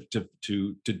fire to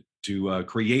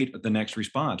create the next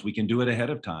response. We can do it ahead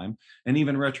of time, and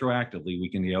even retroactively, we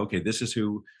can go, okay, this is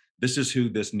who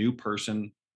this new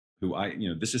person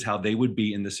this is how they would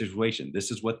be in this situation. This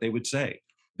is what they would say.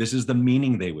 This is the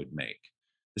meaning they would make.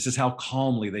 This is how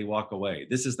calmly they walk away.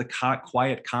 This is the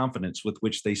quiet confidence with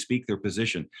which they speak their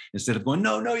position, instead of going,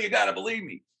 no, you got to believe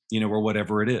me, or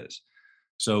whatever it is.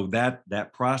 So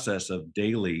that process of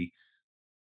daily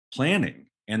planning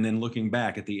and then looking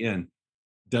back at the end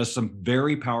does some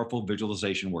very powerful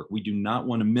visualization work. We do not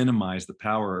want to minimize the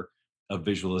power of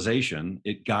visualization.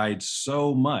 It guides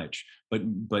so much, but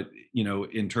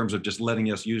in terms of just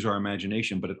letting us use our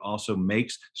imagination, but it also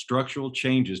makes structural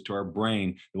changes to our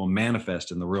brain that will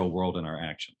manifest in the real world in our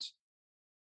actions.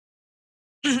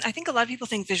 I think a lot of people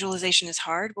think visualization is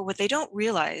hard, but what they don't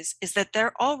realize is that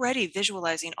they're already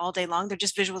visualizing all day long. They're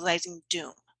just visualizing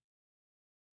doom.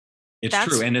 It's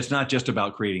true. And it's not just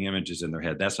about creating images in their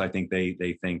head. That's, I think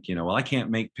they think, well, I can't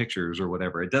make pictures or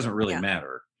whatever. It doesn't really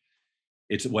matter.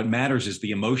 It's what matters is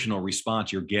the emotional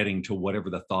response you're getting to whatever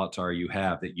the thoughts are you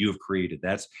have that you have created.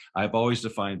 I've always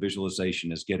defined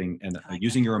visualization as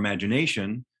using your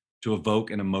imagination to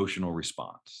evoke an emotional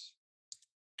response.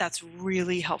 That's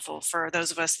really helpful for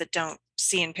those of us that don't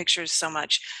see in pictures so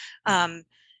much,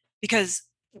 because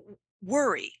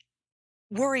worry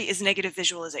is negative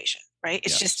visualization, right?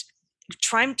 It's just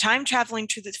time traveling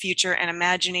to the future and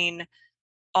imagining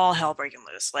all hell breaking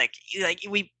loose. Like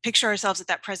we picture ourselves at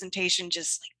that presentation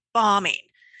just like bombing,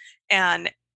 and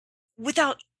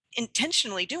without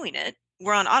intentionally doing it,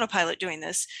 we're on autopilot doing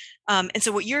this. And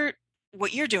so what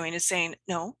you're doing is saying,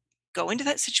 no, go into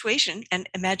that situation and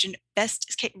imagine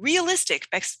realistic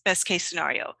best case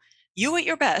scenario. You at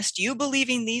your best, you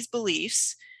believing these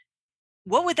beliefs,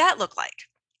 what would that look like?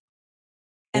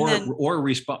 And then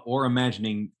Or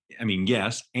imagining, I mean,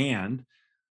 yes, and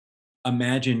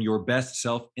imagine your best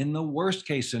self in the worst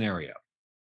case scenario.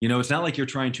 It's not like you're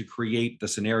trying to create the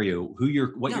scenario.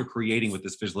 What no, you're creating with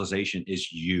this visualization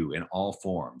is you in all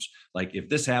forms. Like, if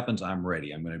this happens, I'm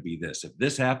ready. I'm going to be this. If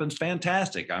this happens,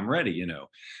 fantastic. I'm ready,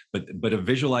 But of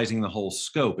visualizing the whole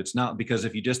scope, it's not, because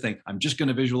if you just think, I'm just going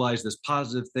to visualize this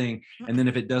positive thing, and then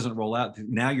if it doesn't roll out,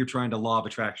 now you're trying to law of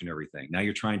attraction everything. Now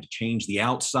you're trying to change the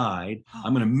outside.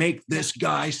 I'm going to make this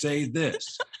guy say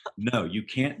this. No, you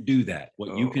can't do that.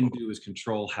 What you can do is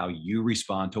control how you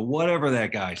respond to whatever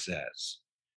that guy says.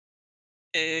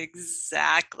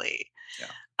 Exactly.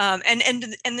 Yeah.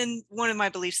 And then one of my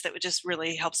beliefs that just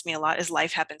really helps me a lot is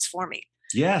life happens for me.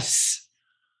 Yes.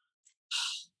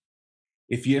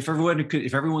 If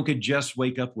everyone could just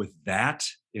wake up with that,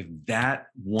 if that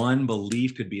one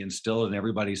belief could be instilled in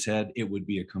everybody's head, it would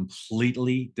be a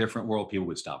completely different world. People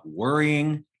would stop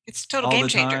worrying. It's a total all game the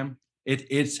changer. time.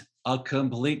 It's a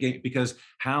complete game, because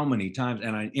how many times,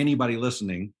 and anybody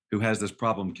listening who has this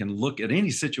problem can look at any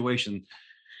situation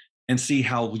and see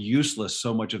how useless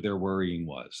so much of their worrying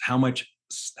was, how much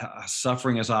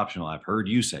suffering is optional. I've heard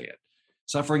you say it.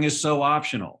 Suffering is so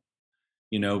optional.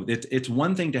 It's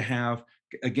one thing to have,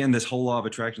 again, this whole law of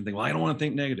attraction thing. Well, I don't want to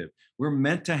think negative. We're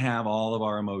meant to have all of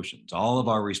our emotions, all of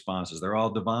our responses. They're all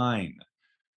divine.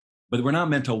 But we're not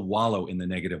meant to wallow in the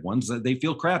negative ones. They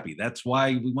feel crappy. That's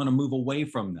why we want to move away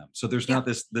from them. So there's not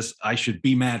this I should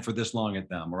be mad for this long at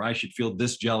them, or I should feel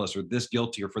this jealous or this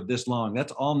guilty or for this long.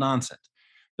 That's all nonsense.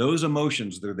 Those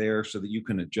emotions, they're there so that you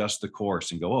can adjust the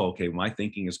course and go, oh, okay, my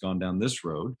thinking has gone down this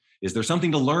road. Is there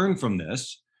something to learn from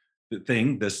this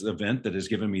thing, this event that has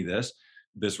given me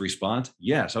this response?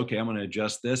 Yes. Okay, I'm going to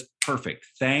adjust this. Perfect.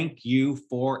 Thank you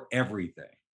for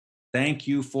everything. Thank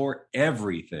you for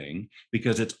everything,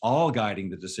 because it's all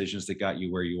guiding the decisions that got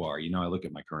you where you are. I look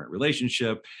at my current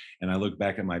relationship and I look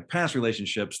back at my past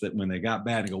relationships that when they got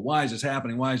bad and go, why is this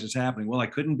happening? Why is this happening? Well, I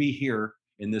couldn't be here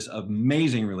in this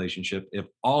amazing relationship if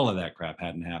all of that crap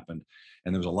hadn't happened.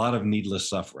 And there was a lot of needless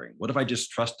suffering. What if I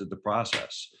just trusted the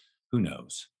process? Who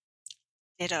knows?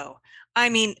 Ditto. I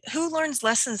mean, who learns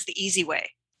lessons the easy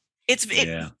way?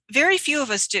 Yeah. Very few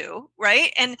of us do,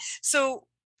 right? And so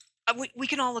we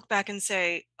can all look back and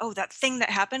say, oh, that thing that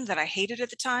happened that I hated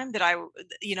at the time, that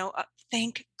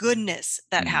thank goodness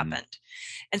that happened.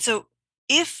 And so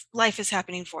if life is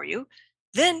happening for you,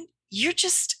 then you're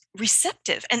just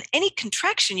receptive, and any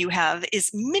contraction you have is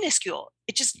minuscule.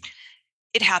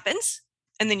 It happens,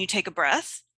 and then you take a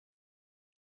breath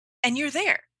and you're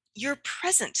there, you're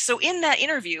present. So in that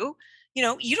interview,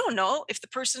 you don't know if the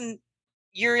person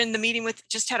you're in the meeting with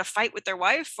just had a fight with their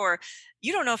wife, or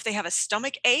you don't know if they have a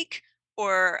stomach ache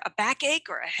or a backache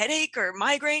or a headache or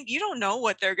migraine. You don't know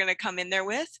what they're going to come in there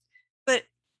with. But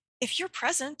if you're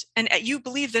present and you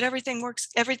believe that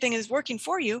everything is working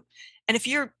for you, and if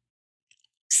you're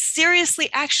seriously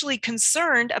actually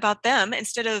concerned about them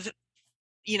instead of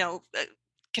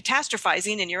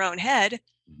catastrophizing in your own head,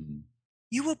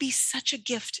 you will be such a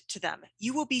gift to them.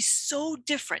 You will be so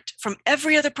different from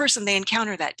every other person they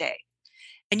encounter that day.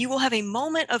 And you will have a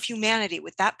moment of humanity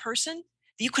with that person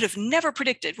that you could have never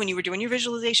predicted when you were doing your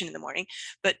visualization in the morning.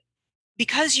 But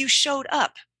because you showed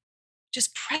up,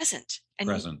 just present and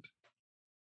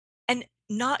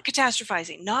not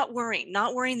catastrophizing, not worrying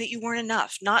that you weren't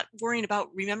enough, not worrying about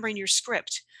remembering your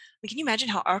script. I mean, can you imagine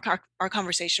how our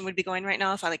conversation would be going right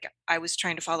now if I was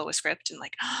trying to follow a script and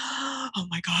oh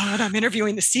my God, I'm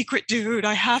interviewing the secret dude.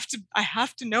 I have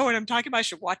to know what I'm talking about. I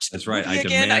should watch the movie I again.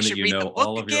 demand I should that you read know the book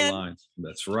all of again. your lines.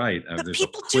 That's right. But There's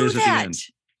people a quiz do at the that. end.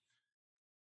 Sorry,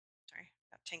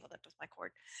 got tangled up with my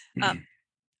cord.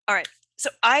 All right. So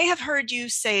I have heard you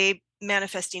say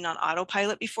manifesting on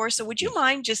autopilot before. So would you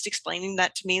mind just explaining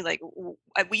that to me? Like,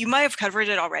 you might have covered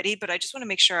it already, but I just want to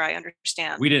make sure I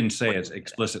understand. We didn't say it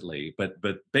explicitly, but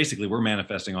basically we're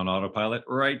manifesting on autopilot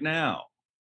right now.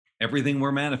 Everything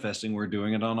we're manifesting, we're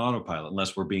doing it on autopilot,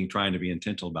 unless we're trying to be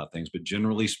intentional about things. But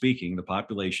generally speaking, the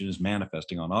population is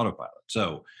manifesting on autopilot.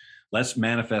 So let's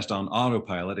manifest on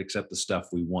autopilot, except the stuff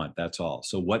we want. That's all.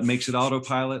 So what makes it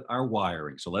autopilot? Our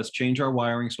wiring. So let's change our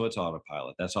wiring so it's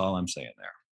autopilot. That's all I'm saying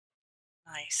there.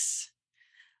 Nice.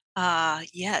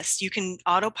 Yes, you can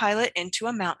autopilot into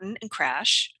a mountain and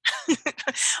crash,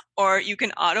 or you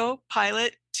can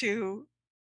autopilot to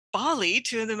Bali,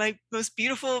 to the most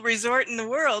beautiful resort in the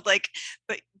world.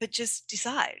 But just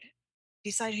decide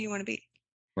who you want to be.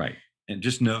 Right. And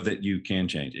just know that you can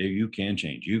change. You can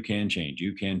change. You can change.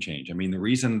 You can change. I mean, the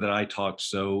reason that I talk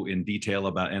so in detail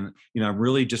about, and I'm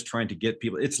really just trying to get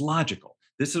people. It's logical.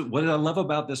 This is what I love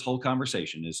about this whole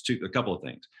conversation is a couple of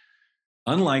things.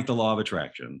 Unlike the law of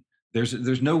attraction,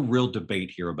 there's no real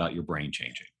debate here about your brain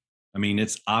changing. I mean,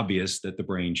 it's obvious that the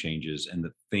brain changes and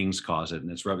that things cause it,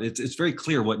 and it's very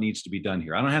clear what needs to be done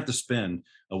here. I don't have to spend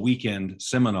a weekend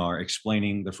seminar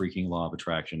explaining the freaking law of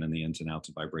attraction and the ins and outs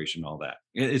of vibration, and all that.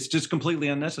 It's just completely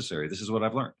unnecessary. This is what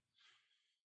I've learned,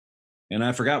 and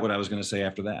I forgot what I was going to say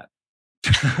after that.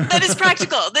 That is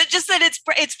practical. That just that it's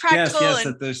practical. Yes,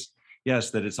 that there's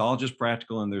that it's all just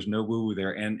practical and there's no woo woo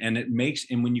there, and it makes,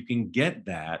 and when you can get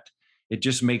that, it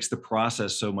just makes the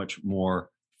process so much more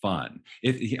fun.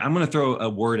 If I'm going to throw a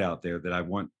word out there that I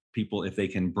want people, if they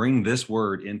can bring this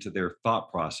word into their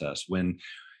thought process when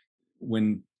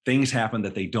things happen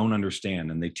that they don't understand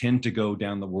and they tend to go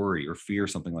down the worry or fear,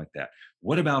 something like that.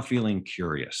 What about feeling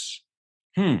curious?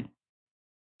 I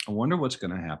wonder what's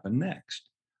going to happen next.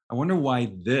 I wonder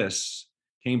why this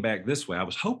came back this way. I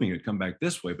was hoping it'd come back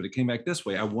this way, but it came back this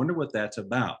way. I wonder what that's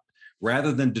about.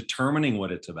 Rather than determining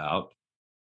what it's about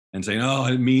and saying, oh,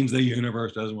 it means the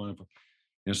universe doesn't want to.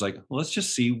 It's like, well, let's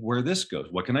just see where this goes.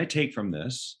 What can I take from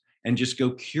this? And just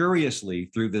go curiously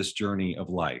through this journey of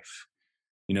life.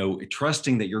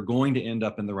 Trusting that you're going to end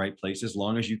up in the right place as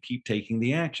long as you keep taking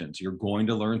the actions. You're going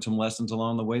to learn some lessons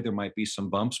along the way. There might be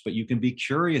some bumps, but you can be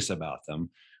curious about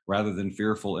them rather than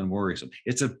fearful and worrisome.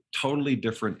 It's a totally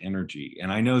different energy.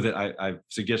 And I know that I've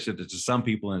suggested it to some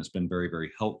people, and it's been very,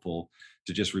 very helpful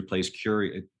to just replace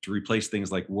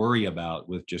things like worry about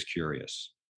with just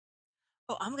curious.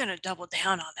 Oh, I'm going to double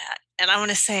down on that. And I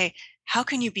want to say, how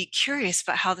can you be curious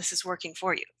about how this is working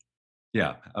for you?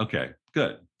 Yeah. Okay.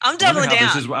 Good. I'm doubling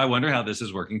down. I wonder how this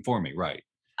is working for me. Right.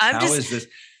 Is this?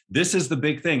 This is the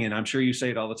big thing, and I'm sure you say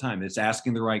it all the time. It's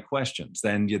asking the right questions.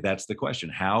 Then that's the question.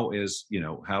 How is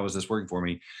this working for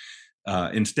me?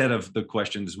 Instead of the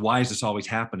questions, why is this always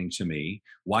happening to me?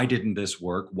 Why didn't this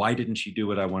work? Why didn't she do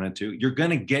what I wanted to? You're going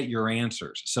to get your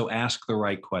answers. So ask the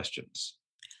right questions.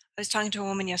 I was talking to a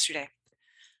woman yesterday.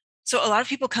 So a lot of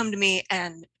people come to me,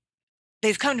 and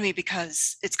they've come to me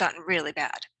because it's gotten really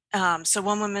bad. So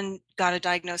one woman got a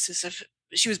diagnosis of,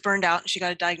 she was burned out and she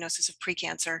got a diagnosis of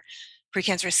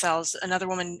precancerous cells. Another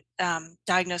woman,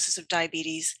 diagnosis of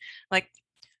diabetes.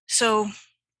 So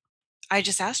I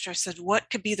just asked her, I said, what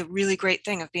could be the really great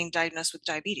thing of being diagnosed with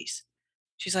diabetes?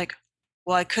 She's like,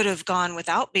 well, I could have gone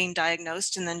without being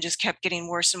diagnosed and then just kept getting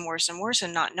worse and worse and worse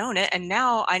and not known it. And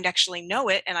now I actually know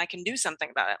it and I can do something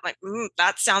about it. I'm like,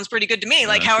 that sounds pretty good to me.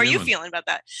 Like, how are you feeling about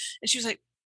that? And she was like,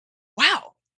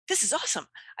 wow, this is awesome.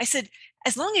 I said,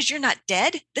 as long as you're not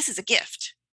dead, this is a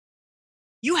gift.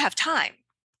 You have time.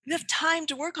 You have time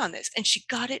to work on this. And she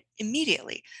got it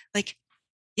immediately. Like,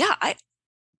 yeah,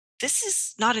 this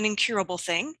is not an incurable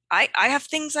thing. I have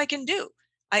things I can do.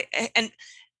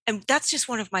 And that's just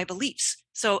one of my beliefs.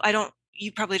 So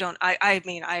you probably don't. I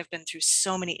mean, I have been through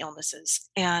so many illnesses,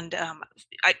 and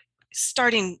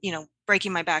starting,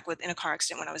 breaking my back in a car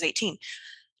accident when I was 18.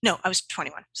 No, I was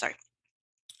 21. Sorry.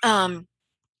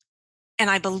 And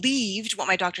I believed what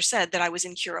my doctor said, that I was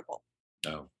incurable.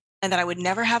 Oh. And that I would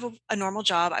never have a normal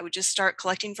job. I would just start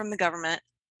collecting from the government.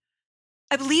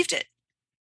 I believed it.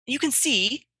 You can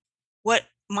see what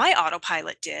my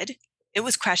autopilot did. It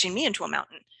was crashing me into a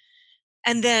mountain.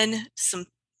 And then some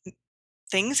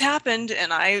things happened,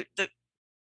 and I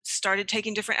started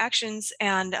taking different actions,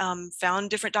 and found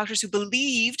different doctors who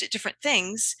believed different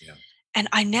things. Yeah. And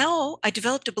I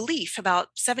developed a belief about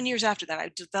 7 years after that.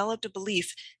 I developed a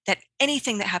belief that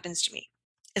anything that happens to me,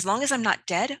 as long as I'm not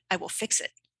dead, I will fix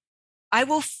it. I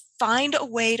will find a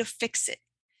way to fix it.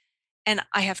 And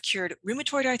I have cured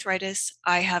rheumatoid arthritis.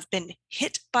 I have been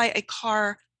hit by a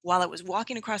car while I was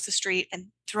walking across the street and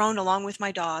thrown along with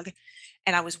my dog.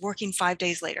 And I was working 5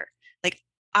 days later. Like,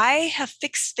 I have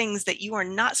fixed things that you are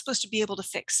not supposed to be able to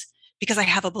fix because I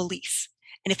have a belief.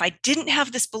 And if I didn't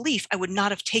have this belief, I would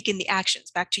not have taken the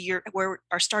actions. Back to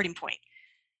our starting point.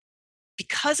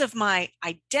 Because of my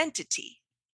identity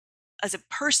as a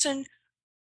person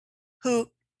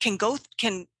who can go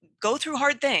through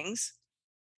hard things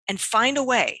and find a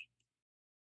way.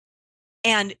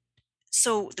 And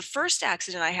so the first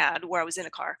accident I had, where I was in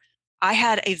a car, I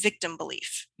had a victim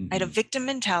belief. I had a victim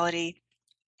mentality,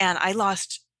 and I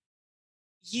lost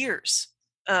years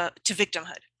to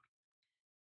victimhood.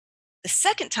 The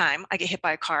second time I get hit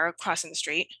by a car crossing the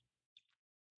street,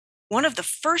 one of the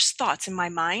first thoughts in my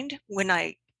mind when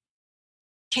I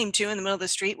came to in the middle of the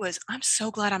street was, I'm so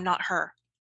glad I'm not her.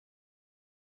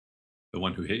 The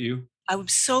one who hit you? I'm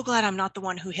so glad I'm not the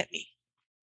one who hit me.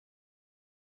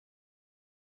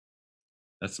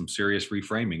 That's some serious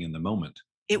reframing in the moment.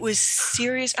 It was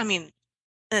serious. I mean,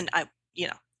 and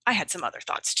I had some other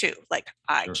thoughts too. Like,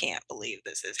 I Sure. can't believe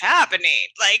this is happening.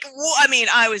 Like, I mean,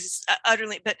 I was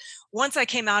utterly, but once I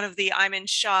came out of I'm in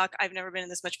shock. I've never been in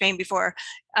this much pain before.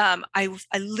 I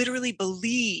literally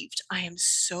believed, I am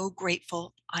so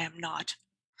grateful I am not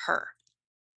her.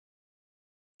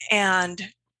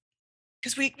 And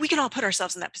because we can all put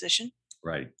ourselves in that position.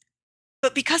 Right.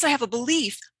 But because I have a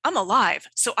belief, I'm alive,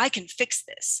 so I can fix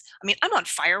this. I mean, I'm on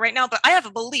fire right now, but I have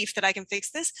a belief that I can fix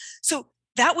this. So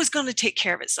that was going to take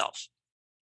care of itself.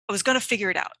 I was going to figure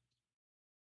it out.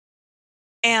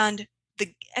 And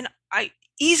I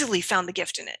easily found the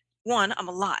gift in it. One, I'm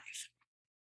alive.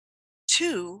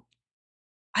 Two,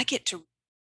 I get to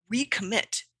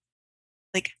recommit.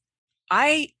 Like,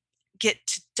 I get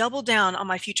to double down on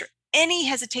my future. Any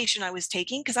hesitation I was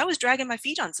taking, because I was dragging my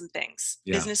feet on some things,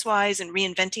 Yeah. business wise, and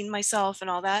reinventing myself and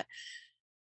all that.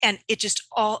 And it just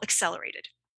all accelerated.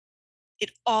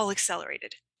 It all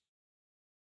accelerated.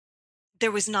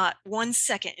 There was not 1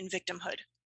 second in victimhood.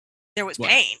 There was Well,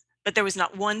 pain, but there was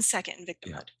not 1 second in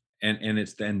yeah.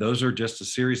 victimhood. And those are just a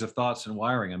series of thoughts and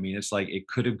wiring. I mean, it's like it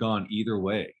could have gone either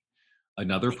way.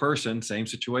 Another person, same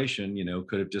situation,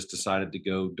 could have just decided to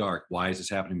go dark. Why is this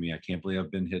happening to me? I can't believe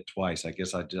I've been hit twice. I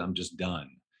guess I'm just done.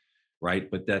 Right.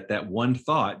 But that one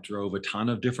thought drove a ton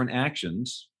of different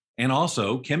actions and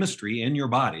also chemistry in your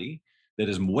body that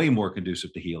is way more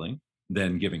conducive to healing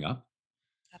than giving up.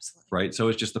 Absolutely. Right. So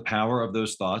it's just the power of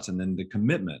those thoughts and then the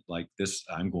commitment, like this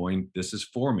is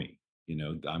for me.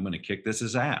 I'm going to kick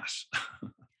this ass.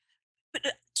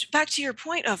 But back to your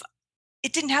point of,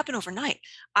 it didn't happen overnight.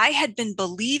 I had been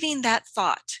believing that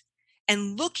thought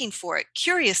and looking for it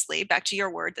curiously, back to your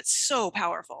word that's so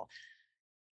powerful,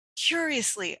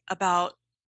 curiously about,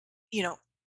 you know,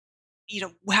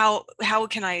 how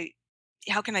can I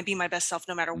be my best self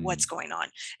no matter what's going on?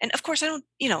 And of course, I don't,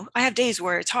 I have days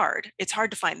where it's hard. It's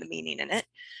hard to find the meaning in it.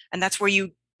 And that's where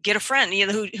you get a friend,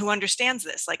 who understands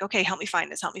this. Like, okay, help me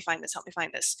find this, help me find this, help me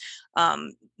find this.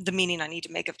 The meaning I need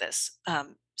to make of this.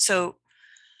 So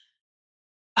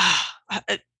uh,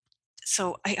 I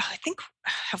think,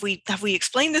 have we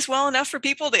explained this well enough for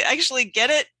people to actually get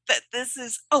it, that this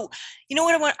is, you know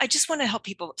what I just want to help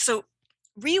people. So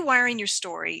rewiring your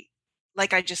story,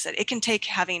 like I just said, it can take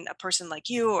having a person like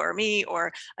you or me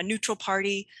or a neutral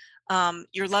party.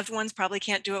 Your loved ones probably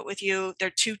can't do it with you. They're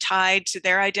too tied to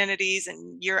their identities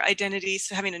and your identities.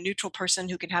 So having a neutral person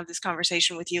who can have this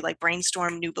conversation with you, like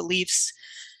brainstorm new beliefs.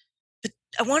 But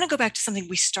I want to go back to something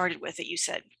we started with that you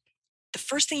said. The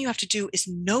first thing you have to do is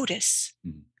notice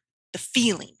the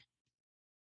feeling.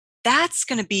 That's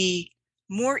going to be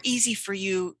more easy for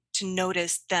you to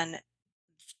notice than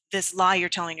this lie you're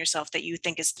telling yourself that you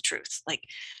think is the truth. Like,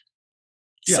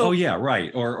 Yeah. so, Oh, yeah.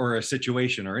 Right. Or a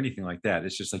situation or anything like that.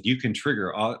 It's just like you can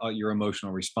trigger all your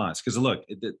emotional response. Because look,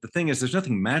 the thing is, there's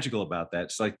nothing magical about that.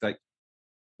 It's like,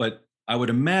 but I would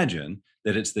imagine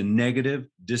that it's the negative,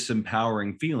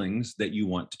 disempowering feelings that you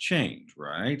want to change,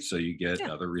 right? So you get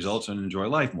yeah. other results and enjoy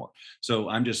life more. So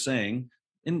I'm just saying,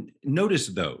 and notice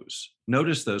those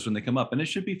when they come up. And it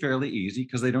should be fairly easy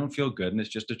because they don't feel good and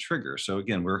it's just a trigger. So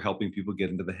again, we're helping people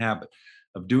get into the habit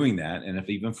of doing that. And if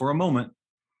even for a moment,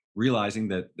 realizing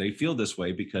that they feel this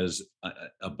way because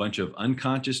a bunch of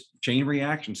unconscious chain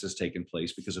reactions has taken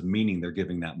place because of meaning they're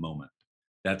giving that moment.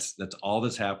 That's all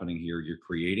that's happening here. You're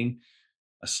creating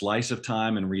a slice of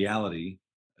time and reality,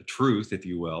 a truth, if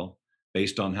you will,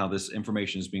 based on how this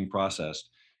information is being processed,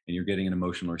 and you're getting an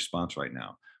emotional response right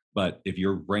now. But if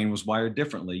your brain was wired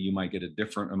differently, you might get a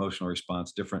different emotional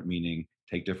response, different meaning,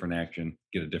 take different action,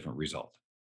 get a different result.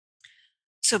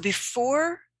 So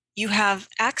before you have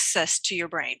access to your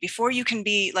brain, before you can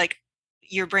be like,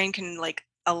 your brain can like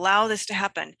allow this to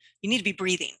happen, you need to be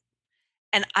breathing.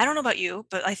 And I don't know about you,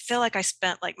 but I feel like I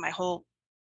spent like my whole,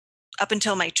 up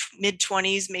until my mid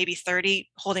 20s, maybe 30,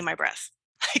 holding my breath,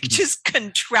 like just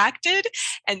contracted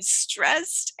and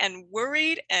stressed and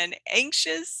worried and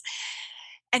anxious.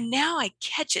 And now I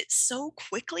catch it so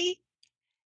quickly.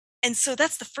 And so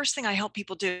that's the first thing I help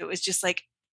people do, is just like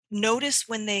notice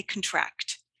when they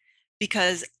contract,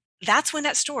 because that's when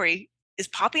that story is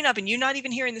popping up and you're not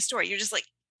even hearing the story. You're just like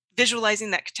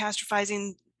visualizing that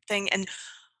catastrophizing thing. And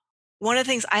one of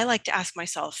the things I like to ask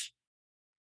myself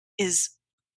is,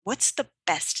 what's the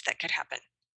best that could happen?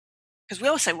 Because we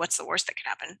always say, what's the worst that could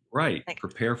happen? Right. Like,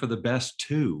 Prepare for the best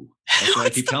too. That's what I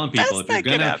what's keep the telling people. best If that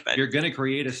could happen? you're gonna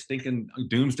create a stinking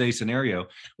doomsday scenario,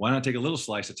 why not take a little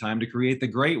slice of time to create the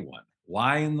great one?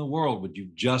 Why in the world would you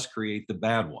just create the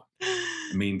bad one?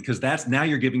 I mean, because that's now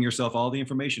you're giving yourself all the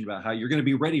information about how you're going to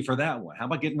be ready for that one. How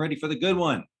about getting ready for the good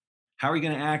one? How are you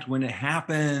going to act when it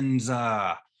happens?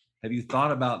 Have you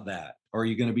thought about that? Or are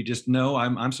you going to be just, no,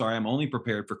 I'm sorry, I'm only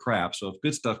prepared for crap. So if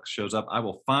good stuff shows up, I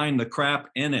will find the crap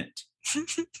in it.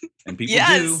 And people do.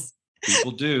 Yes.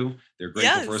 People do. They're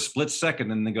grateful for a Yes. split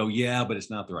second and they go, yeah, but it's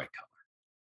not the right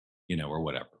color, or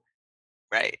whatever.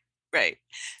 Right. Right.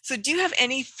 So do you have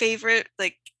any favorite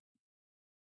like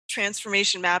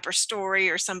transformation map or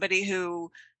story or somebody who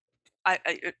I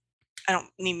don't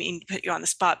mean to put you on the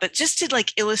spot, but just to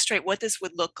like illustrate what this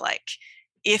would look like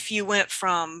if you went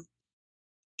from,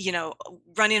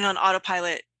 running on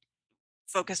autopilot,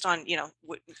 focused on,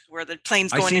 where the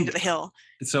plane's I going seem into the hill.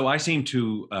 So I seem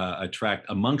to attract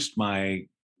amongst my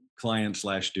clients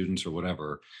slash students or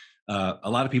whatever, a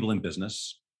lot of people in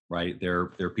business, right?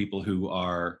 They're people who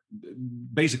are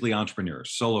basically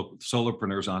entrepreneurs,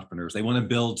 solopreneurs, entrepreneurs. They want to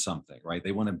build something, right?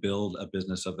 They want to build a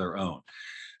business of their own.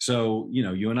 So,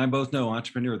 you and I both know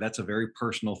entrepreneur, that's a very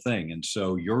personal thing. And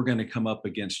so you're going to come up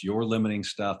against your limiting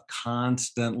stuff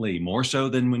constantly, more so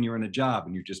than when you're in a job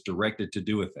and you're just directed to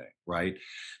do a thing, right?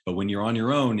 But when you're on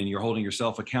your own and you're holding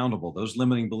yourself accountable, those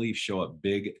limiting beliefs show up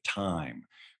big time,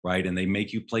 right? And they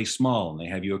make you play small and they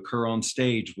have you occur on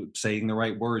stage with saying the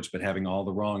right words, but having all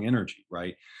the wrong energy,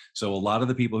 right? So a lot of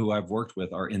the people who I've worked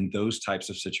with are in those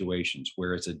types of situations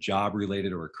where it's a job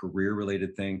related or a career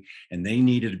related thing. And they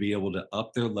needed to be able to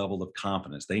up their level of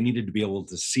confidence. They needed to be able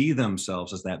to see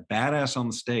themselves as that badass on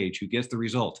the stage who gets the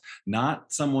results,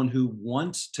 not someone who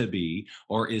wants to be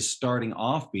or is starting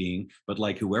off being, but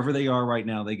like whoever they are right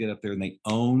now, they get up there and they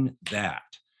own that.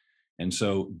 And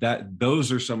so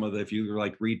those are some of the, if you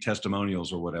like read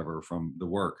testimonials or whatever from the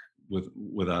work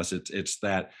with us, it's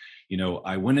that,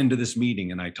 I went into this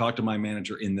meeting and I talked to my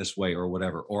manager in this way or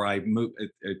whatever, or I moved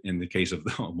in the case of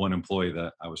the one employee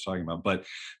that I was talking about, but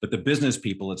the business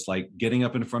people, it's like getting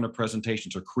up in front of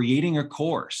presentations or creating a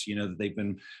course, that they've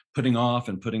been putting off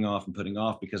and putting off and putting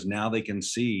off because now they can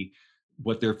see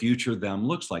what their future them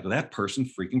looks like. Well, that person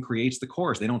freaking creates the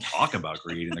course. They don't talk about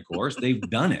creating the course. They've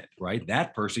done it, right?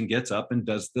 That person gets up and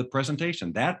does the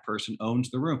presentation. That person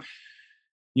owns the room.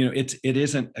 It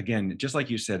isn't, again, just like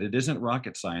you said, it isn't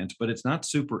rocket science, but it's not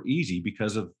super easy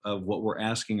because of what we're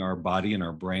asking our body and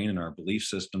our brain and our belief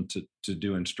system to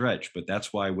do and stretch. But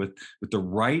that's why with the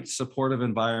right supportive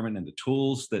environment and the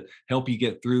tools that help you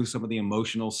get through some of the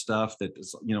emotional stuff that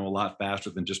is, a lot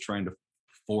faster than just trying to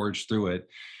forge through it.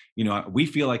 We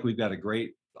feel like we've got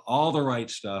all the right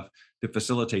stuff to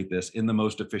facilitate this in the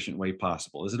most efficient way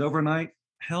possible. Is it overnight?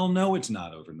 Hell no, it's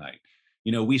not overnight.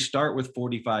 We start with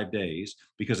 45 days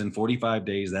because in 45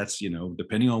 days, that's,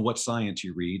 depending on what science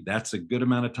you read, that's a good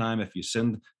amount of time. If you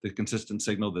send the consistent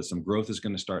signal that some growth is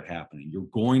going to start happening, you're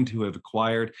going to have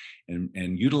acquired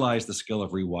and utilize the skill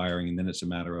of rewiring. And then it's a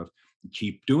matter of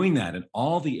keep doing that in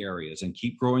all the areas and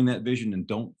keep growing that vision and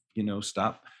don't,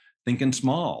 stop thinking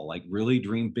small, like really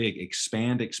dream big,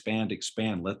 expand, expand,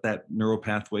 expand. Let that neural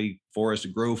pathway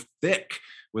forest grow thick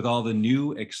with all the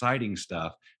new exciting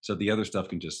stuff so the other stuff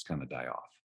can just kind of die off.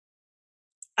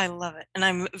 I love it. And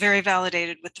I'm very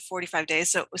validated with the 45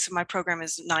 days. So my program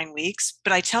is 9 weeks,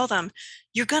 but I tell them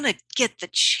you're going to get the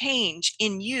change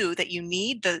in you that you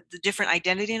need, the different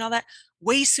identity and all that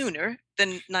way sooner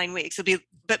than 9 weeks. It'll be,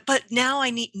 but now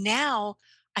I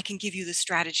can give you the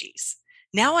strategies.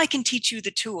 Now I can teach you the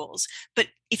tools. But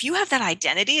if you have that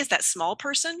identity as that small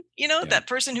person, that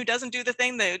person who doesn't do the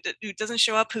thing, who doesn't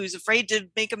show up, who's afraid to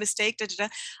make a mistake,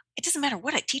 it doesn't matter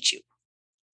what I teach you.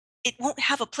 It won't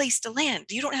have a place to land.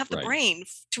 You don't have the Right. brain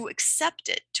to accept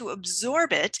it, to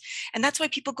absorb it. And that's why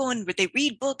people go and they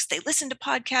read books, they listen to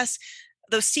podcasts,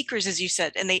 those seekers, as you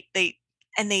said, and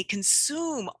they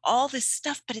consume all this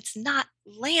stuff, but it's not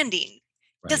landing. It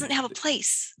Right. doesn't have a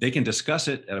place. They can discuss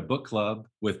it at a book club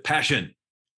with passion,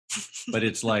 but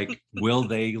it's like, will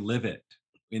they live it?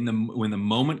 When the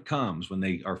moment comes, when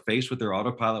they are faced with their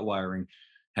autopilot wiring,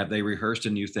 have they rehearsed a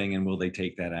new thing and will they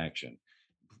take that action?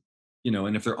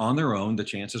 And if they're on their own, the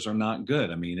chances are not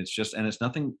good. I mean, it's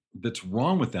nothing that's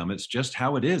wrong with them. It's just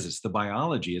how it is. It's the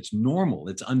biology. It's normal.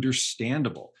 It's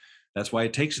understandable. That's why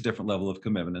it takes a different level of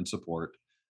commitment and support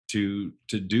to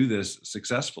do this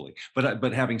successfully.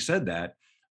 But having said that,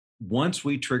 once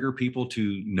we trigger people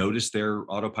to notice their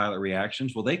autopilot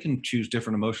reactions, well, they can choose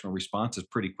different emotional responses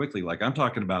pretty quickly. Like I'm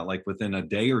talking about, like within a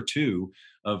day or two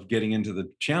of getting into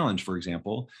the challenge, for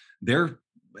example, they're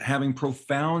having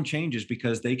profound changes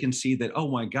because they can see that, oh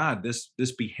my God, this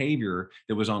behavior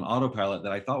that was on autopilot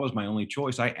that I thought was my only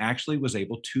choice, I actually was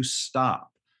able to stop.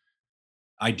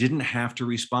 I didn't have to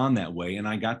respond that way. And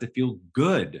I got to feel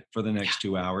good for the next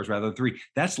 2 hours rather than 3.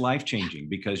 That's life changing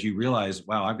because you realize,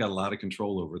 wow, I've got a lot of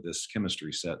control over this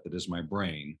chemistry set that is my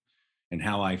brain and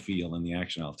how I feel and the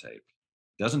action I'll take.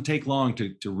 Doesn't take long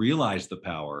to realize the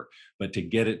power, but to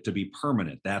get it to be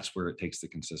permanent, that's where it takes the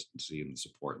consistency and the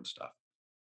support and stuff.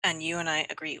 And you and I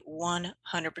agree 100%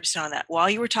 on that.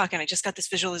 While you were talking, I just got this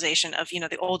visualization of,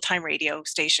 the old time radio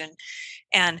station,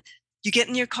 and you get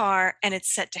in your car and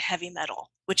it's set to heavy metal,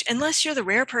 which, unless you're the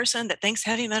rare person that thinks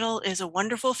heavy metal is a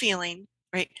wonderful feeling,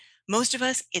 right? Most of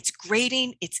us, it's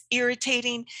grating, it's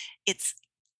irritating, it's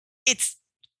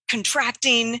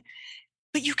contracting,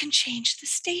 but you can change the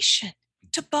station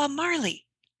to Bob Marley.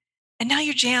 And now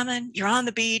you're jamming, you're on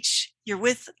the beach, you're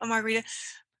with a margarita,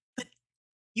 but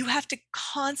you have to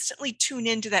constantly tune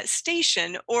into that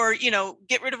station, or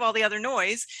get rid of all the other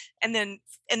noise, and then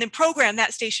program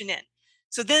that station in.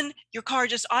 So then your car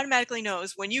just automatically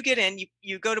knows when you get in,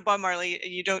 you go to Bob Marley,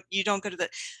 you don't go to the.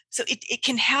 So it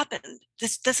can happen.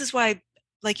 This is why,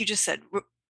 like you just said,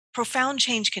 profound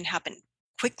change can happen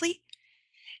quickly,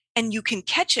 and you can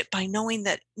catch it by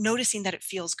noticing that it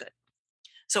feels good.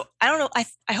 So I don't know.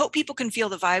 I hope people can feel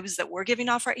the vibes that we're giving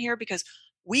off right here, because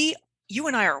you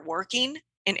and I are working,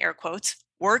 in air quotes,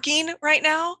 working right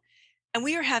now, and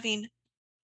we are having a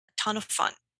ton of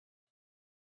fun.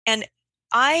 And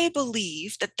I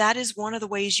believe that is one of the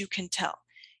ways you can tell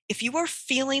if you are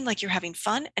feeling like you're having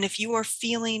fun, and if you are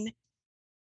feeling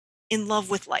in love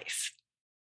with life.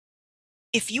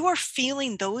 If you are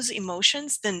feeling those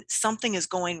emotions, then something is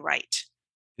going right.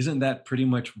 Isn't that pretty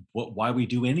much why we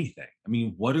do anything? I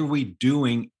mean, what are we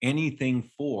doing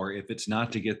anything for if it's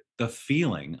not to get the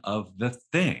feeling of the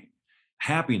thing?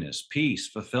 Happiness, peace,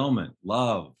 fulfillment,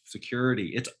 love,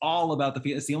 security. It's all about the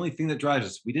feeling. It's the only thing that drives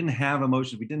us. We didn't have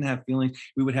emotions. We didn't have feelings.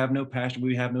 We would have no passion. We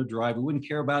would have no drive. We wouldn't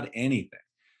care about anything.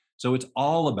 So it's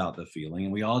all about the feeling.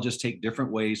 And we all just take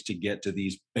different ways to get to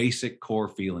these basic core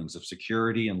feelings of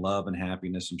security and love and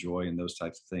happiness and joy and those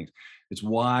types of things. It's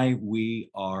why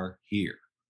we are here.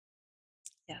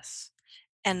 Yes.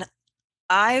 And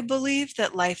I believe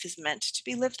that life is meant to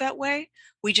be lived that way.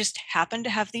 We just happen to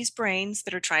have these brains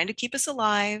that are trying to keep us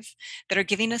alive, that are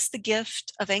giving us the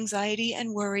gift of anxiety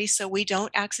and worry so we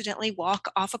don't accidentally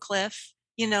walk off a cliff.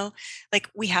 Like,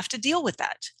 we have to deal with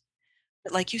that.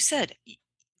 But like you said,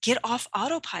 get off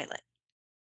autopilot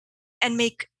and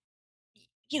make,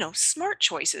 smart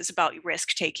choices about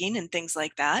risk taking and things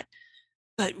like that.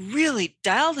 But really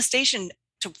dial the station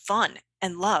to fun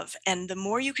and love. And the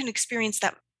more you can experience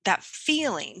that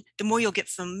feeling, the more you'll get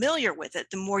familiar with it,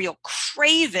 the more you'll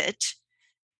crave it,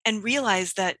 and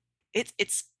realize that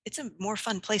it's a more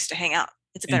fun place to hang out.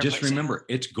 It's a And better just place to hang out. remember,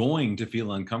 it's going to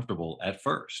feel uncomfortable at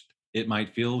first. It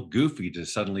might feel goofy to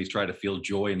suddenly try to feel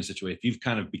joy in a situation. If you've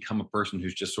kind of become a person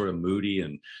who's just sort of moody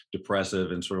and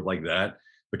depressive and sort of like that,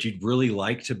 but you'd really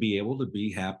like to be able to be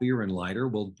happier and lighter,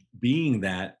 well, taking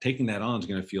that on is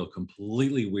going to feel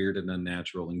completely weird and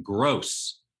unnatural and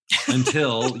gross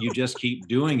until you just keep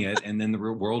doing it. And then the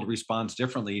world responds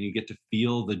differently and you get to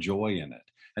feel the joy in it.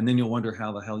 And then you'll wonder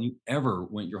how the hell you ever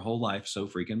went your whole life so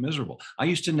freaking miserable. I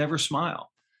used to never smile.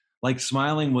 Like,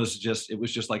 smiling was it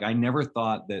was just like, I never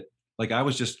thought that, like, I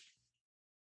was just,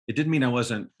 it didn't mean I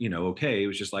wasn't, okay. It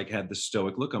was just like, I had this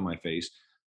stoic look on my face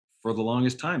for the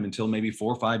longest time until maybe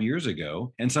 4 or 5 years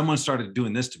ago. And someone started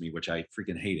doing this to me, which I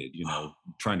freaking hated,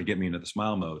 trying to get me into the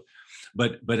smile mode.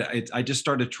 But I just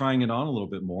started trying it on a little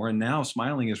bit more. And now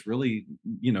smiling is really,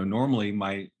 normally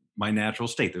my natural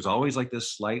state. There's always like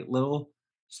this slight little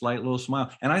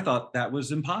smile. And I thought that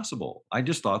was impossible. I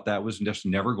just thought that was just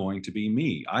never going to be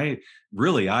me.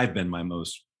 I've been my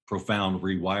most profound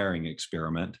rewiring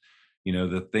experiment.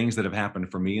 The things that have happened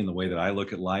for me and the way that I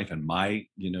look at life and I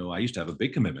used to have a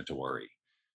big commitment to worry,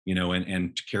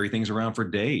 and to carry things around for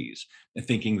days and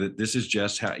thinking that this is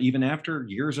just how, even after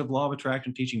years of law of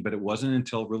attraction teaching, but it wasn't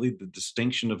until really the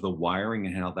distinction of the wiring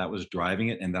and how that was driving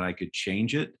it and that I could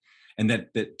change it. And that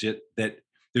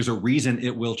there's a reason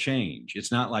it will change.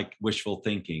 It's not like wishful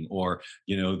thinking or,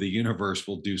 the universe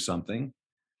will do something.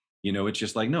 It's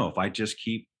just like, no, if I just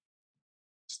keep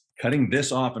cutting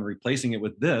this off and replacing it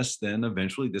with this, then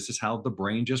eventually this is how the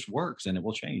brain just works and it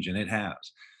will change. And it has.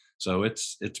 So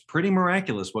it's pretty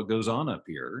miraculous what goes on up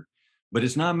here, but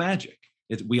it's not magic.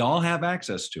 We all have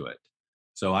access to it.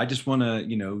 So I just want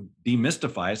to,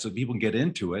 demystify it so people can get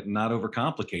into it and not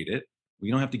overcomplicate it.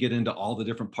 We don't have to get into all the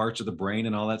different parts of the brain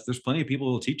and all that. There's plenty of people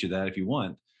who will teach you that if you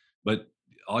want, but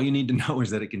all you need to know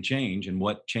is that it can change and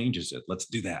what changes it. Let's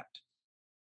do that.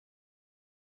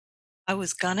 I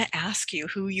was gonna ask you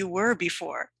who you were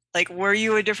before. Like, were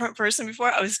you a different person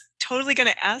before? I was totally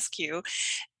gonna ask you.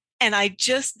 And I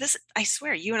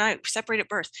swear, you and I separated at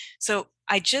birth. So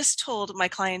I just told my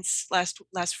clients last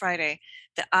Friday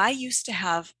that I used to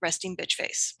have resting bitch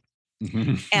face.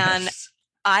 And Yes.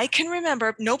 I can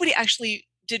remember, nobody actually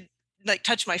like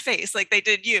touch my face like they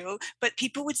did you, but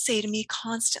people would say to me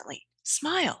constantly,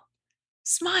 smile,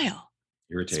 smile,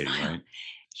 Irritating, smile. right?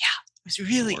 Yeah, it was It's the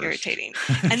really worst. irritating.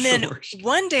 And It's the then worst.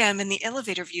 one day I'm in the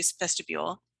elevator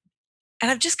vestibule, and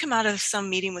I've just come out of some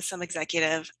meeting with some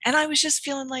executive, and I was just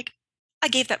feeling like I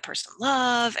gave that person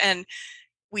love, and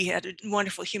we had a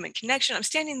wonderful human connection. I'm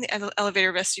standing in the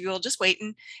elevator vestibule just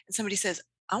waiting, and somebody says,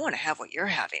 I want to have what you're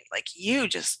having. Like, you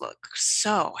just look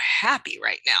so happy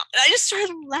right now. And I just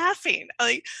started laughing.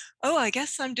 Like, oh, I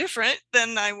guess I'm different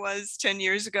than I was 10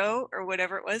 years ago or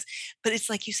whatever it was. But it's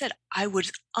like you said, I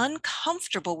was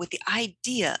uncomfortable with the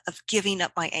idea of giving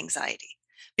up my anxiety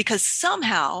because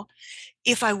somehow,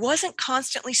 if I wasn't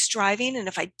constantly striving and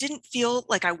if I didn't feel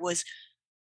like I was,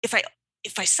 if I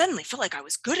if I suddenly felt like I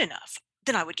was good enough,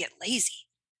 then I would get lazy.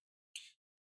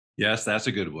 Yes, that's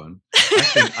a good one.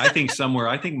 I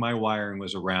think my wiring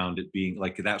was around it being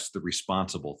like that's the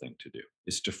responsible thing to do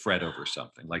is to fret over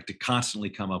something, like to constantly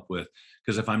come up with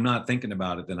because if I'm not thinking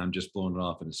about it, then I'm just blowing it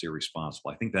off and it's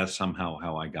irresponsible. I think that's somehow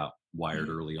how I got wired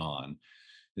Mhm. early on.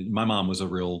 My mom was a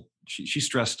real she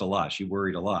stressed a lot. She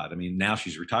worried a lot. I mean, now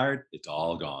she's retired, it's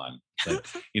all gone. But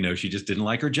she just didn't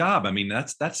like her job. I mean,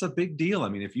 that's a big deal. I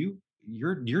mean, if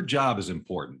your job is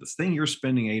important. This thing you're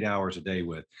spending 8 hours a day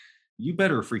with, you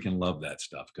better freaking love that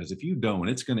stuff because if you don't,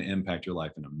 it's going to impact your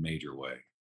life in a major way.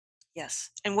 Yes.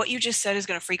 And what you just said is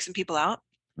going to freak some people out,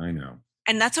 I know.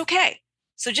 and that's okay.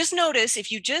 So just notice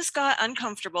if you just got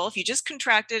uncomfortable, if you just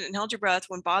contracted and held your breath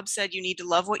when Bob said you need to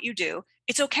love what you do,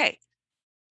 it's okay.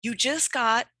 You just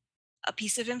got a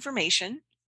piece of information,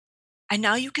 and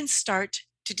now you can start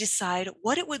to decide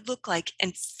what it would look like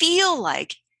and feel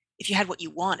like if you had what you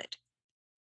wanted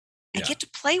and Yeah. get to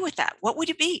play with that. What would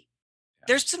it be? Yeah.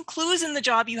 There's some clues in the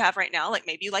job you have right now, like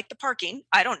maybe you like the parking.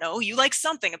 I don't know. You like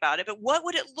something about it, but what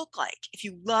would it look like if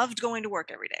you loved going to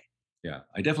work every day? Yeah,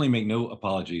 I definitely make no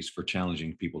apologies for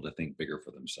challenging people to think bigger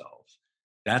for themselves.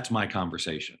 That's my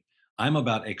conversation. I'm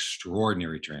about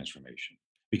extraordinary transformation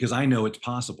because I know it's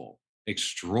possible.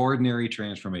 Extraordinary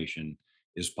transformation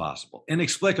is possible.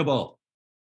 Inexplicable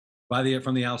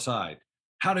from the outside.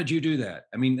 How did you do that?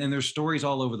 I mean, and there's stories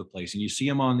all over the place, and you see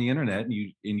them on the internet, and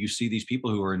you see these people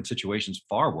who are in situations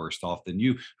far worse off than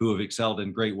you, who have excelled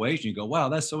in great ways, and you go, "Wow,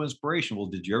 that's so inspirational."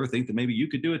 Well, did you ever think that maybe you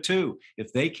could do it too?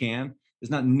 If they can, it's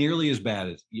not nearly as bad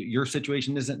as your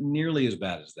situation isn't nearly as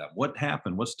bad as them. What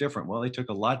happened? What's different? Well, they took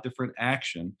a lot different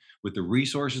action with the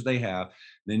resources they have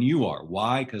than you are.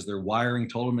 Why? Because their wiring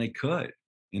told them they could,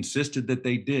 insisted that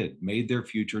they did, made their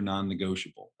future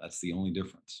non-negotiable. That's the only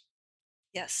difference.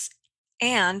 Yes.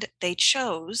 And they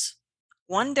chose,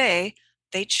 one day,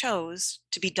 they chose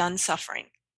to be done suffering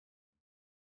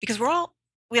because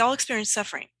we all experience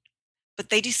suffering, but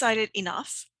they decided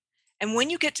enough. And when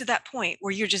you get to that point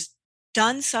where you're just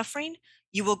done suffering,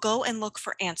 you will go and look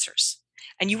for answers.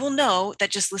 And you will know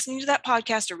that just listening to that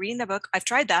podcast or reading that book, I've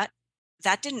tried that.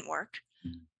 That didn't work.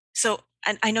 Mhm. So,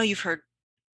 and I know you've heard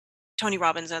Tony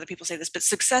Robbins and other people say this, but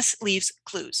success leaves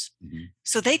clues. Mhm.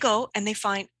 So they go and they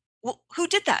find, well, who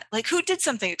did that? Like, who did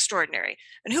something extraordinary?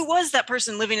 And who was that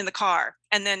person living in the car?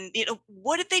 And then,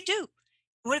 what did they do?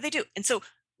 What did they do? And so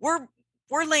we're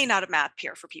we're laying out a map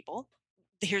here for people.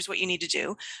 Here's what you need to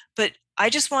do. But I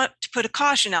just want to put a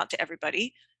caution out to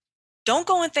everybody. Don't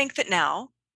go and think that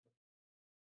now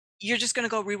you're just going to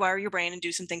go rewire your brain and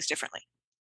do some things differently.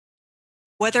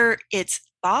 Whether it's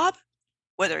Bob,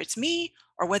 whether it's me,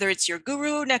 or whether it's your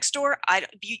guru next door,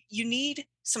 you need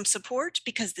some support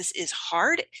because this is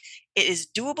hard. It is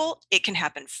doable. It can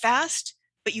happen fast,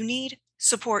 but you need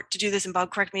support to do this. And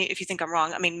Bob, correct me if you think I'm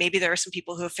wrong. I mean, maybe there are some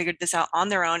people who have figured this out on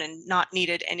their own and not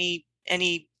needed any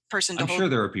person to I'm hold. sure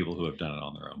there are people who have done it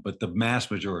on their own, but the mass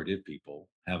majority of people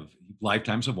have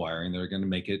lifetimes of wiring that are going to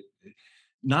make it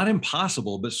not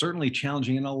impossible, but certainly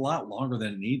challenging and a lot longer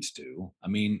than it needs to. I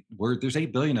mean, there's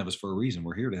 8 billion of us for a reason.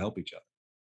 We're here to help each other.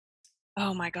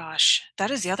 Oh my gosh,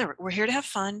 that is the other. We're here to have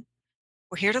fun.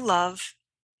 We're here to love,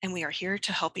 and we are here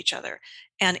to help each other.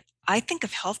 And I think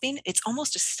of helping, it's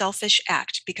almost a selfish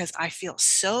act because I feel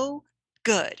so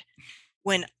good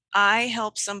when I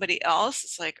help somebody else.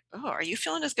 It's like, oh, are you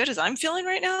feeling as good as I'm feeling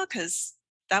right now? Because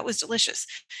that was delicious.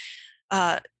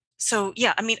 Uh, so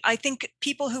yeah, I mean, I think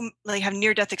people who like have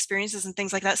near death experiences and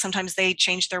things like that, sometimes they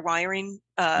change their wiring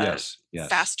Yes, yes.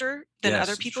 faster than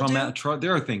other Yes, people do.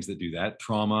 there are things that do that.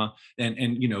 Trauma,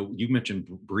 and you mentioned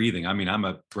breathing. I mean, I'm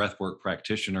a breathwork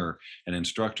practitioner and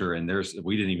instructor, and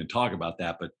we didn't even talk about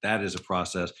that, but that is a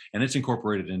process, and it's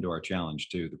incorporated into our challenge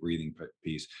too, the breathing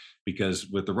piece, because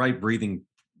with the right breathing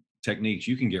techniques,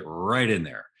 you can get right in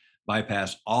there.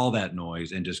 bypass all that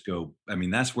noise and just go. I mean,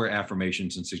 that's where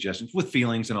affirmations and suggestions with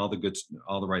feelings and all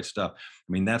the right stuff.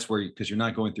 I mean, that's where, because you're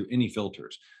not going through any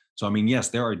filters. So, I mean, yes,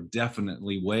 there are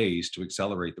definitely ways to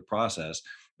accelerate the process,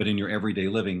 but in your everyday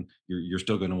living, you're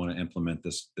still going to want to implement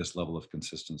this level of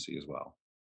consistency as well.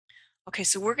 Okay,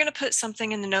 so we're going to put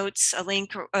something in the notes, a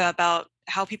link about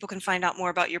how people can find out more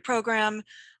about your program.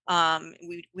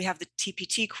 We have the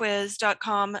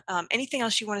tptquiz.com. Anything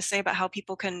else you want to say about how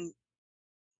people can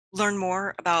learn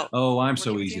more about Oh, I'm working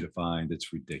so with easy you? to find.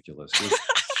 It's ridiculous. It's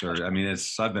absurd. I mean,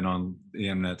 I've been on the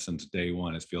internet since day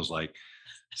one. It feels like.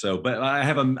 So, but I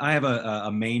have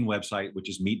a main website, which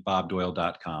is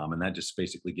meetbobdoyle.com, and that just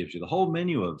basically gives you the whole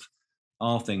menu of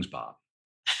all things Bob,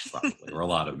 probably, or a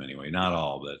lot of them anyway. Not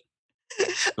all, but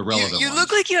the you relevant you look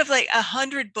ones. like you have like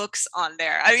 100 books on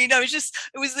there. I mean,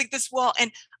 it was like this wall,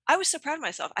 and I was so proud of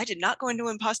myself. I did not go into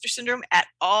imposter syndrome at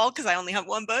all because I only have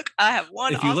one book. I have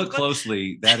one If you awesome look book.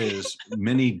 closely, that is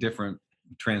many different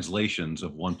translations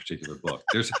of one particular book.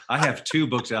 I have two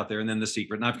books out there, and then The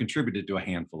Secret, and I've contributed to a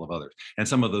handful of others, and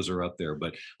some of those are up there.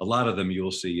 But a lot of them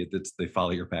you'll see it's they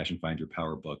Follow Your Passion, Find Your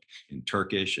Power book in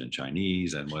Turkish and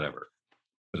Chinese and whatever.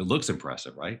 But it looks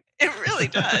impressive, right? It really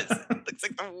does. It looks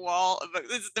like the wall of books.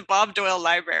 This is the Bob Doyle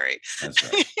library. That's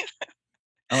right.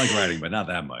 I like writing, but not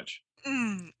that much.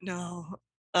 No,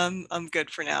 I'm good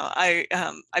for now. I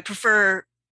prefer,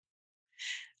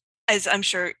 as I'm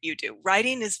sure you do,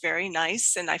 writing is very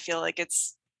nice, and I feel like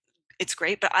it's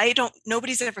great. But I don't.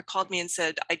 Nobody's ever called me and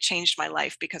said I changed my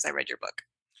life because I read your book.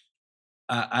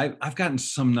 I've gotten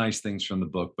some nice things from the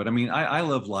book, but I mean, I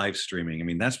love live streaming. I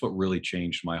mean, that's what really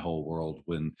changed my whole world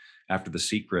when, after The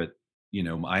Secret,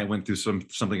 I went through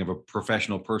something of a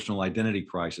professional personal identity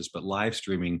crisis, but live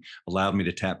streaming allowed me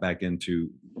to tap back into,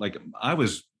 like, I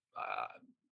was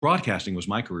broadcasting was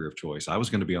my career of choice. I was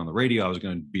going to be on the radio. I was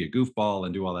going to be a goofball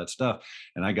and do all that stuff.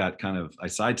 And I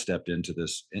sidestepped into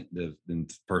in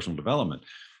personal development.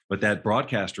 But that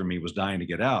broadcaster in me was dying to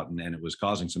get out, and it was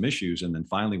causing some issues. And then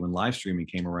finally, when live streaming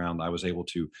came around, I was able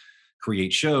to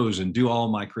create shows and do all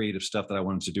my creative stuff that I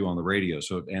wanted to do on the radio.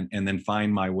 So, and then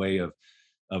find my way of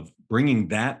bringing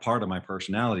that part of my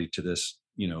personality to this,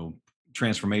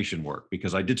 transformation work,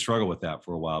 because I did struggle with that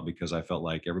for a while, because I felt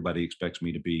like everybody expects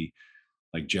me to be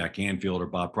like Jack Canfield or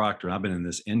Bob Proctor. And I've been in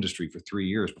this industry for 3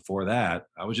 years. Before that,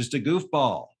 I was just a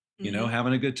goofball, Hmm.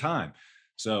 having a good time.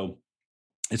 So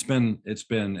it's been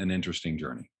an interesting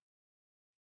journey.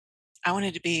 I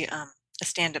wanted to be a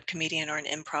stand-up comedian or an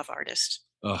improv artist.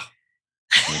 Ugh,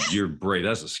 you're brave.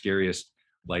 That's the scariest.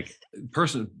 Like,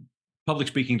 person, public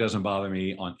speaking doesn't bother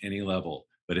me on any level.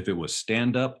 But if it was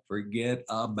stand up, forget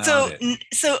about So, it.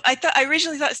 so I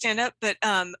originally thought stand-up, but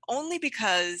only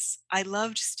because I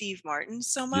loved Steve Martin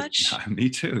so Yeah, much. me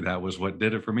too. That was what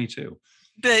did it for me too.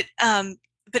 But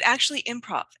actually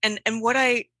improv, and what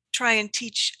I try and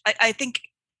teach, I think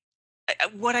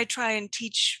what I try and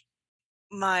teach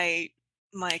my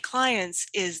clients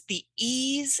is the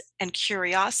ease and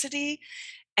curiosity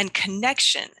and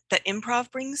connection that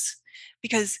improv brings,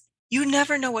 because you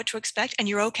never know what to expect and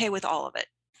you're okay with all of it.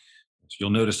 So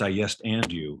you'll notice I yes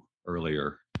and you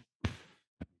earlier.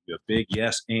 A big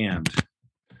yes and.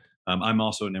 I'm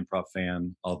also an improv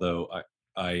fan, although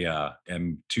I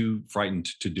am too frightened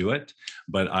to do it.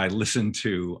 But I listen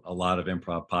to a lot of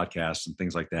improv podcasts and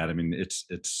things like that. I mean,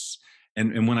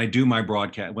 and when I do my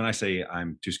broadcast, when I say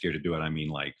I'm too scared to do it, I mean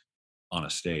like on a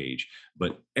stage.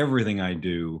 But everything I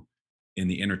do in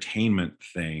the entertainment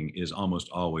thing is almost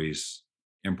always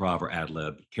improv or ad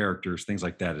lib, characters, things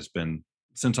like that. Has been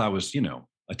since I was,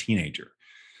 a teenager.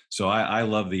 So I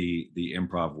love the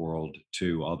improv world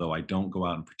too, although I don't go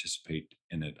out and participate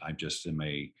in it. I just am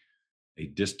a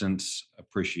distance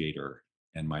appreciator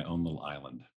in my own little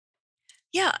island.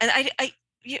 Yeah, and I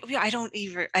I don't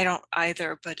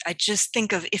either, but I just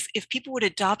think of, if people would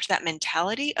adopt that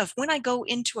mentality of, when I go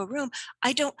into a room,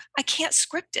 I can't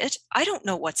script it. I don't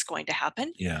know what's going to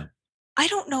happen. Yeah. I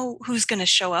don't know who's going to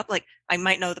show up. Like, I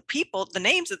might know the people, the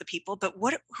names of the people, but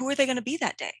who are they going to be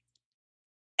that day?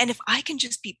 And if I can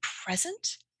just be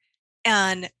present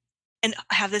and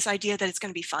have this idea that it's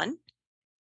going to be fun,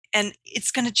 and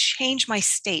it's going to change my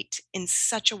state in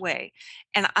such a way.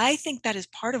 And I think that is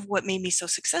part of what made me so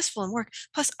successful in work.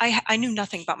 Plus, I knew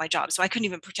nothing about my job, so I couldn't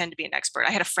even pretend to be an expert.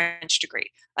 I had a French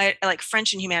degree. I like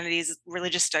French and humanities,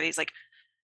 religious studies. Like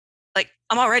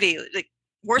I'm already like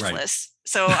Right. worthless.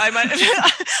 So I might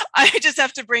I just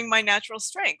have to bring my natural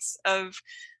strengths of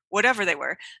whatever they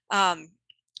were.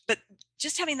 But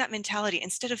just having that mentality,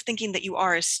 instead of thinking that you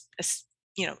are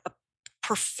a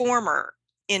performer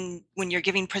when you're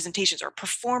giving presentations, or a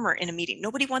performer in a meeting.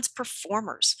 Nobody wants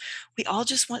performers. We all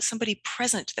just want somebody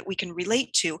present that we can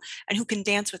relate to and who can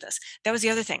dance with us. That was the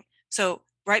other thing. So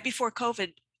right before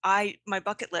COVID, my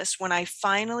bucket list, when I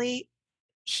finally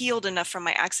healed enough from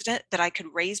my accident that I could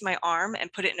raise my arm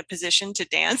and put it in a position to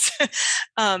dance,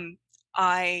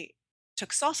 I took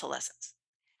salsa lessons.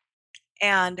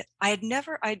 And I'd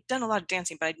done a lot of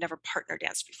dancing, but I'd never partner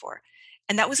danced before.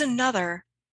 And that was another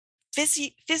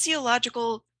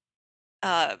physiological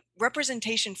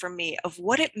representation for me of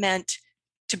what it meant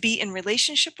to be in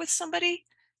relationship with somebody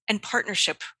and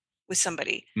partnership with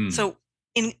somebody. Mm. So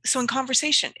in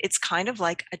conversation, it's kind of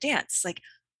like a dance. Like,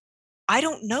 I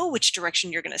don't know which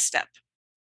direction you're going to step.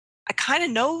 I kind of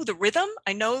know the rhythm.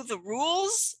 I know the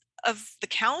rules of the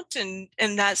count and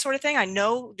that sort of thing. I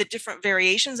know the different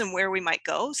variations and where we might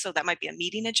go. So that might be a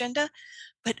meeting agenda,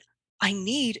 but I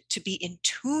need to be in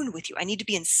tune with you. I need to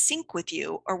be in sync with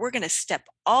you, or we're going to step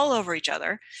all over each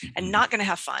other and not going to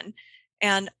have fun.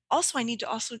 And also, I need to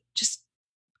also just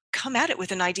come at it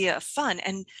with an idea of fun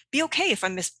and be okay if I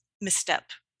misstep.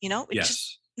 It's Yes.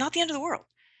 just not the end of the world.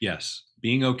 Yes.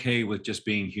 Being okay with just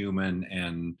being human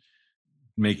and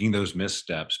making those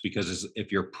missteps, because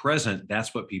if you're present,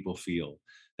 that's what people feel.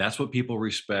 That's what people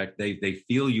respect. They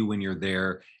feel you when you're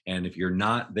there. And if you're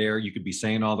not there, you could be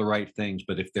saying all the right things,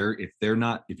 but if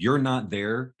you're not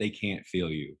there, they can't feel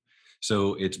you.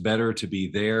 So it's better to be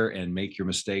there and make your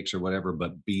mistakes or whatever,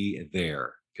 but be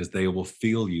there, because they will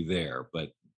feel you there. But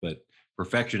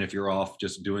perfection, if you're off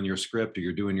just doing your script or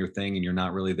you're doing your thing and you're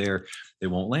not really there, they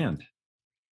won't land.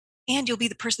 And you'll be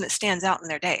the person that stands out in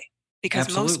their day, because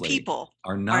Absolutely. Most people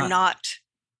are not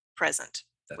present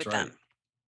That's with right. them.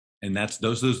 And that's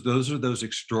those are those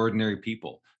extraordinary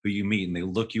people who you meet, and they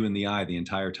look you in the eye the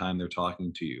entire time they're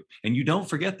talking to you. And you don't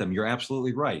forget them. You're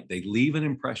absolutely right. They leave an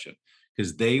impression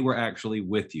because they were actually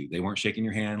with you. They weren't shaking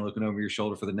your hand, looking over your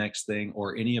shoulder for the next thing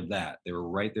or any of that. They were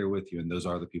right there with you. And those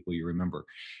are the people you remember.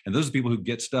 And those are the people who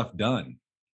get stuff done.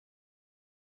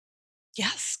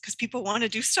 Yes, because people want to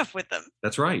do stuff with them.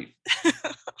 That's right.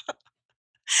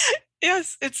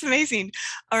 Yes, it's amazing.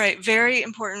 All right, very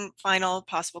important final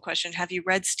possible question. Have you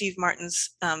read Steve Martin's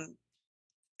Born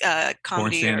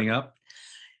comedy? Standing Up?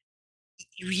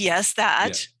 Yes, that.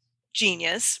 Yeah.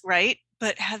 Genius, right?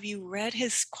 But have you read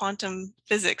his quantum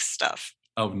physics stuff?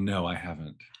 Oh, no, I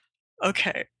haven't.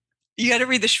 Okay. You got to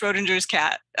read the Schrodinger's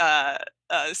cat.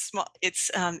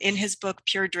 It's in his book,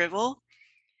 Pure Drivel.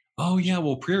 Oh, yeah.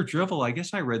 Well, Pure Drivel, I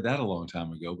guess I read that a long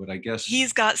time ago, but I guess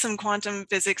he's got some quantum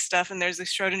physics stuff, and there's the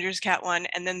Schrodinger's cat one.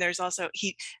 And then there's also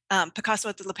Picasso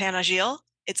at the Le Pan Agile.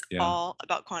 It's all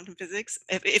about quantum physics.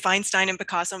 If Einstein and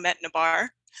Picasso met in a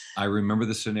bar. I remember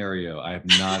the scenario. I have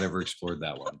not ever explored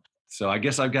that one. So I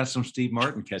guess I've got some Steve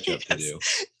Martin catch up to do.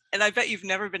 And I bet you've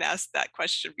never been asked that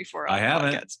question before on I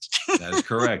haven't. Podcast. That is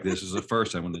correct. This is the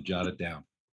first. I'm going to jot it down.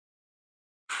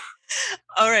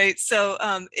 All right. So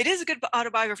it is a good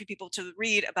autobiography, people, to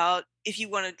read about if you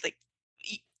want to, like,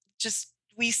 just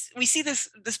we see this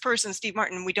person, Steve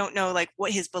Martin, we don't know like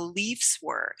what his beliefs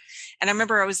were. And I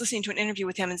remember I was listening to an interview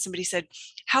with him, and somebody said,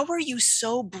 "How were you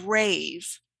so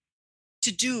brave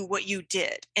to do what you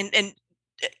did?" And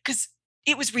because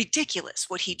it was ridiculous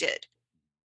what he did.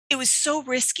 It was so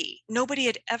risky. Nobody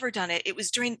had ever done it. It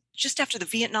was just after the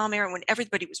Vietnam era, when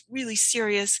everybody was really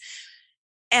serious.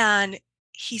 And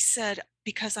he said,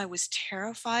 because I was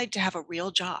terrified to have a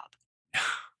real job.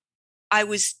 He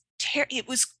was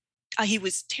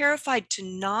terrified to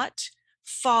not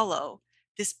follow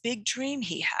this big dream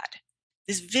he had,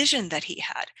 this vision that he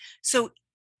had. So,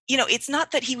 it's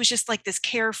not that he was just like this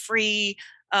carefree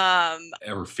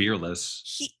or fearless.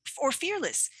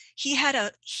 He had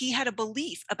a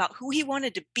belief about who he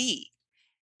wanted to be,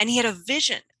 and he had a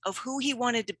vision of who he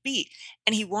wanted to be,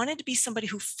 and he wanted to be somebody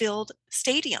who filled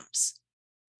stadiums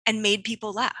and made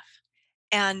people laugh.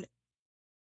 And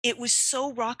it was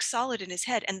so rock solid in his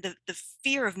head, and the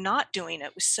fear of not doing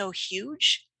it was so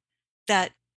huge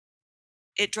that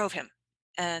it drove him.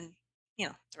 And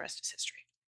the rest is history.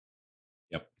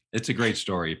 Yep, it's a great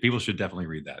story. People should definitely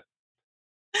read that.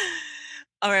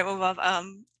 All right, well, Bob,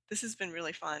 this has been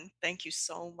really fun. Thank you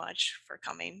so much for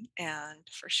coming and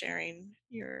for sharing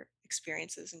your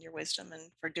experiences and your wisdom,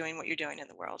 and for doing what you're doing in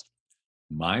the world.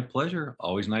 My pleasure.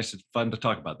 Always nice and fun to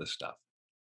talk about this stuff.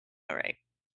 All right.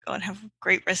 Go and have a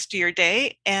great rest of your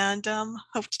day, and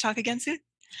hope to talk again soon.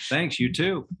 Thanks. You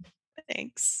too.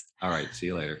 Thanks. All right. See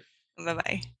you later.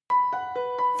 Bye-bye.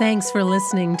 Thanks for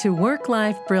listening to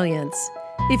Work-Life Brilliance.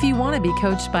 If you want to be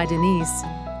coached by Denise,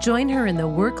 join her in the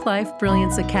Work-Life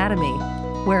Brilliance Academy,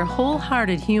 where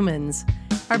wholehearted humans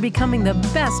are becoming the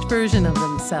best version of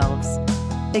themselves.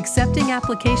 Accepting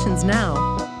applications now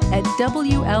at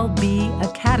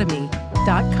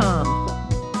WLBacademy.com.